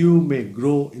with you may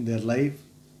grow in their life.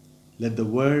 Let the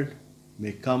word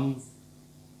may come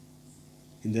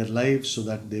in their lives so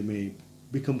that they may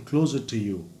become closer to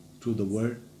you through the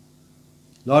word.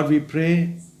 Lord, we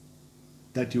pray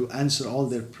that you answer all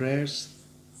their prayers.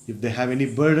 If they have any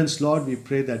burdens, Lord, we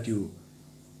pray that you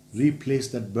replace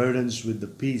that burdens with the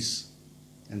peace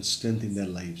and strength in their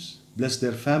lives. Bless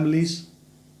their families.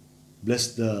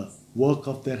 Bless the work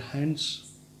of their hands.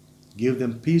 Give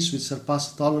them peace which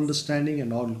surpasses all understanding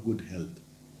and all good health.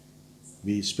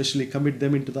 We especially commit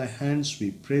them into thy hands.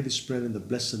 We pray this prayer in the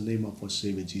blessed name of our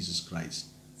Savior Jesus Christ.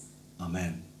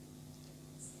 Amen.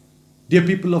 Dear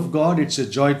people of God, it's a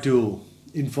joy to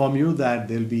inform you that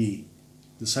there will be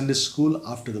the Sunday school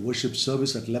after the worship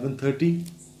service at 11:30.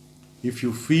 If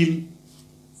you feel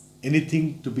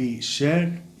anything to be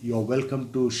shared, you are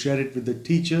welcome to share it with the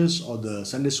teachers or the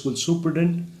Sunday school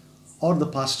superintendent or the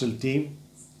pastoral team.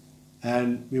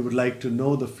 And we would like to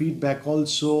know the feedback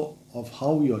also of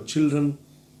how your children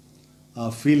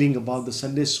are feeling about the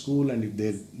Sunday school, and if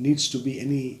there needs to be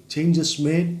any changes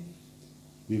made,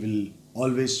 we will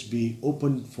always be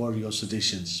open for your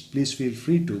suggestions. Please feel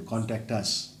free to contact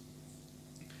us.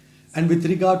 And with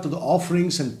regard to the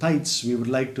offerings and tithes, we would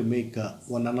like to make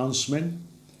one announcement.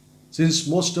 Since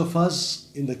most of us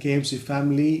in the KMC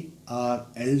family are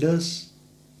elders,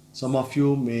 some of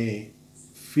you may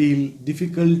feel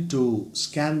difficult to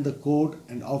scan the code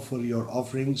and offer your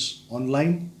offerings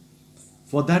online.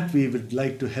 For that, we would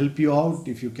like to help you out.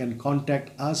 If you can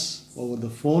contact us over the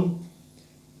phone,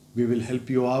 we will help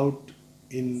you out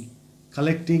in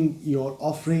collecting your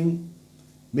offering,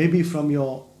 maybe from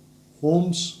your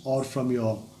homes or from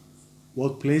your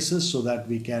workplaces, so that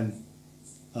we can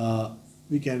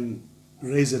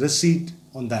raise a receipt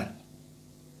on that.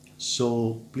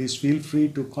 So please feel free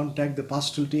to contact the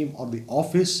pastoral team or the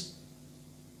office,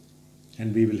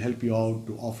 and we will help you out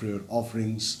to offer your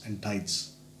offerings and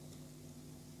tithes.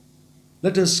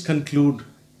 Let us conclude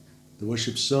the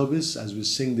worship service as we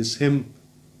sing this hymn,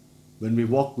 When We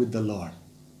Walk with the Lord.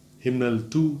 Hymnal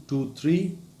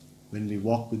 223, When We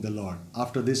Walk with the Lord.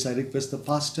 After this, I request the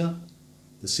pastor,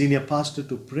 the senior pastor,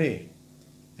 to pray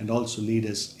and also lead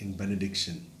us in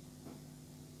benediction.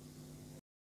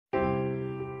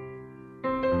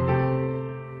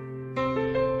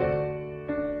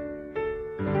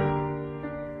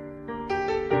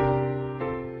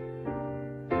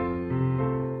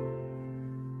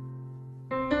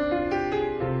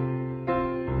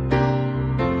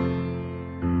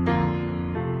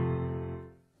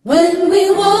 When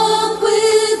we walk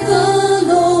with the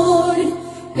Lord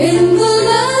in the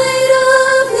light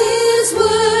of His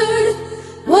word,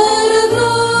 what a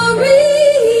glory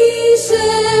He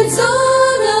sheds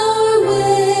on our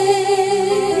way.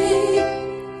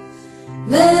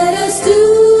 Let us do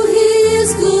His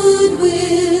good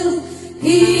will.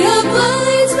 He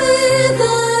abides with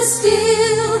us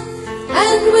still,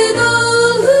 and with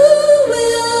all who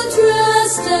will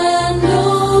trust and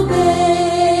obey.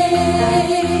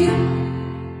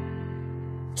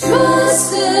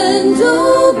 Trust and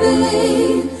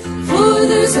obey, for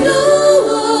there's no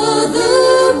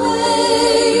other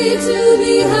way to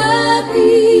be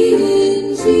happy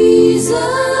in Jesus,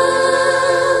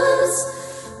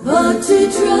 but to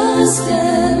trust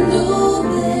and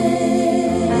obey.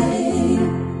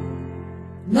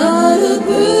 Not a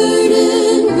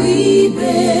burden we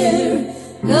bear,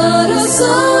 not a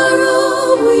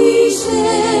sorrow we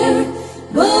share,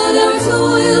 but our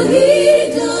toil He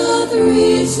doth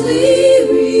richly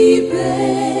repay.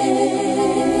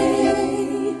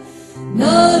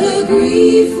 Not a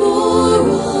grief or a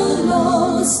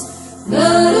loss,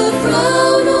 not a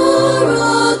frown or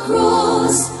a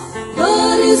cross,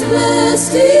 but is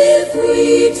blessed if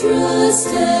we trust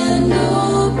and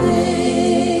obey.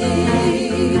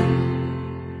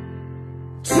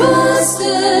 Trust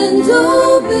and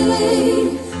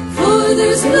obey, for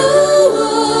there's no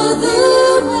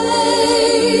other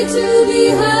way to be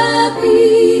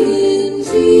happy in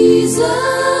Jesus,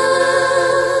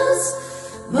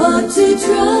 but to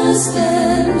trust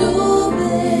and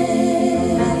obey.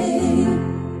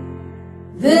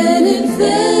 Then in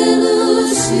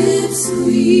fellowship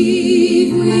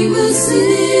sweet we will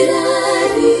sit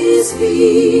at His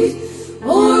feet,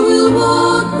 or we'll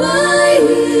walk by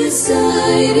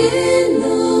side in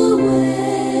the way.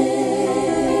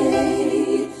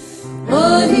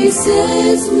 What He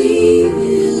says we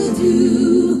will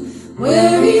do,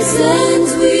 where He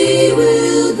sends we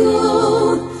will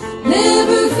go.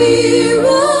 Never fear,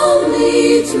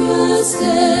 only trust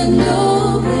and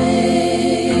obey.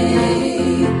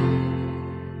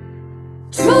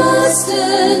 Trust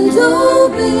and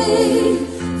obey,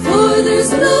 for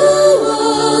there's no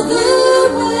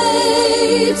other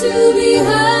way to be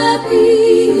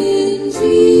happy in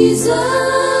Jesus,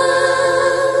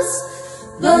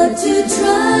 but to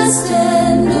trust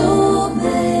and obey.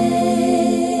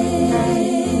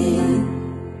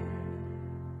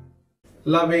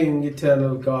 Loving,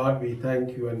 eternal God, we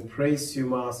thank you and praise you,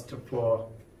 Master, for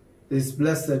this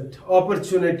blessed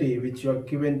opportunity which you have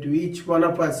given to each one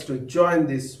of us to join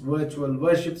this virtual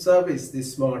worship service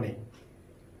this morning.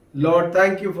 Lord,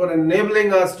 thank you for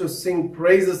enabling us to sing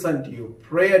praises unto you,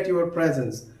 pray at your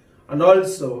presence, and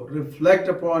also reflect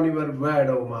upon your word,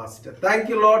 O Master. Thank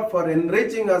you, Lord, for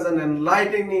enriching us and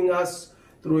enlightening us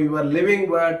through your living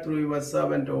word, through your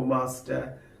servant, O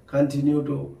Master. Continue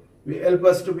to help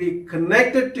us to be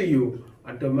connected to you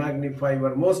and to magnify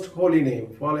your most holy name,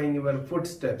 following your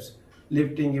footsteps,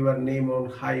 lifting your name on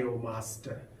high, O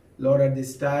Master. Lord, at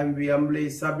this time we humbly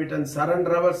submit and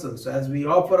surrender ourselves as we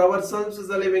offer ourselves as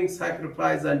a living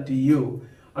sacrifice unto you.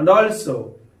 And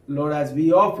also, Lord, as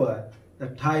we offer the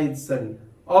tithes and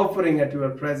offering at your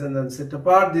presence and set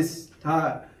apart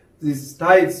these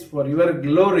tithes for your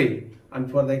glory and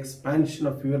for the expansion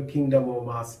of your kingdom, O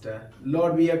Master.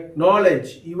 Lord, we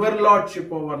acknowledge your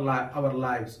lordship over our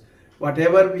lives.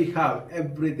 Whatever we have,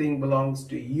 everything belongs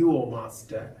to you, O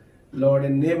Master. Lord,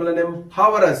 enable and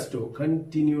empower us to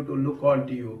continue to look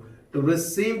unto you, to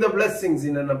receive the blessings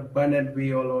in an abundant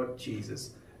way, O Lord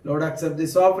Jesus. Lord, accept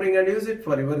this offering and use it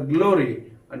for your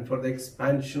glory and for the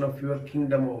expansion of your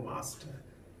kingdom, O Master.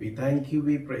 We thank you,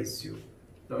 we praise you.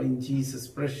 Lord, in Jesus'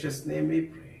 precious name we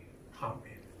pray.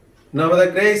 Amen. Now the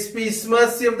grace, peace,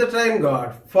 mercy of the triune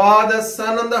God, Father,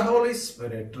 Son, and the Holy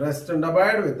Spirit, rest and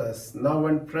abide with us, now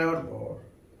and forevermore.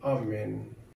 Amen.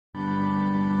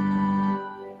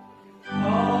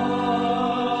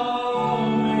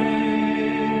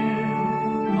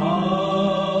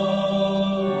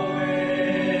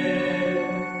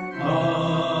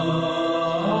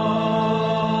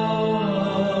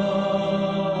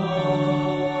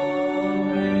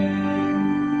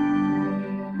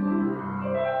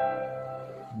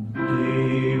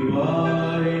 Day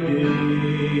by day,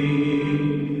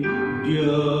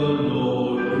 dear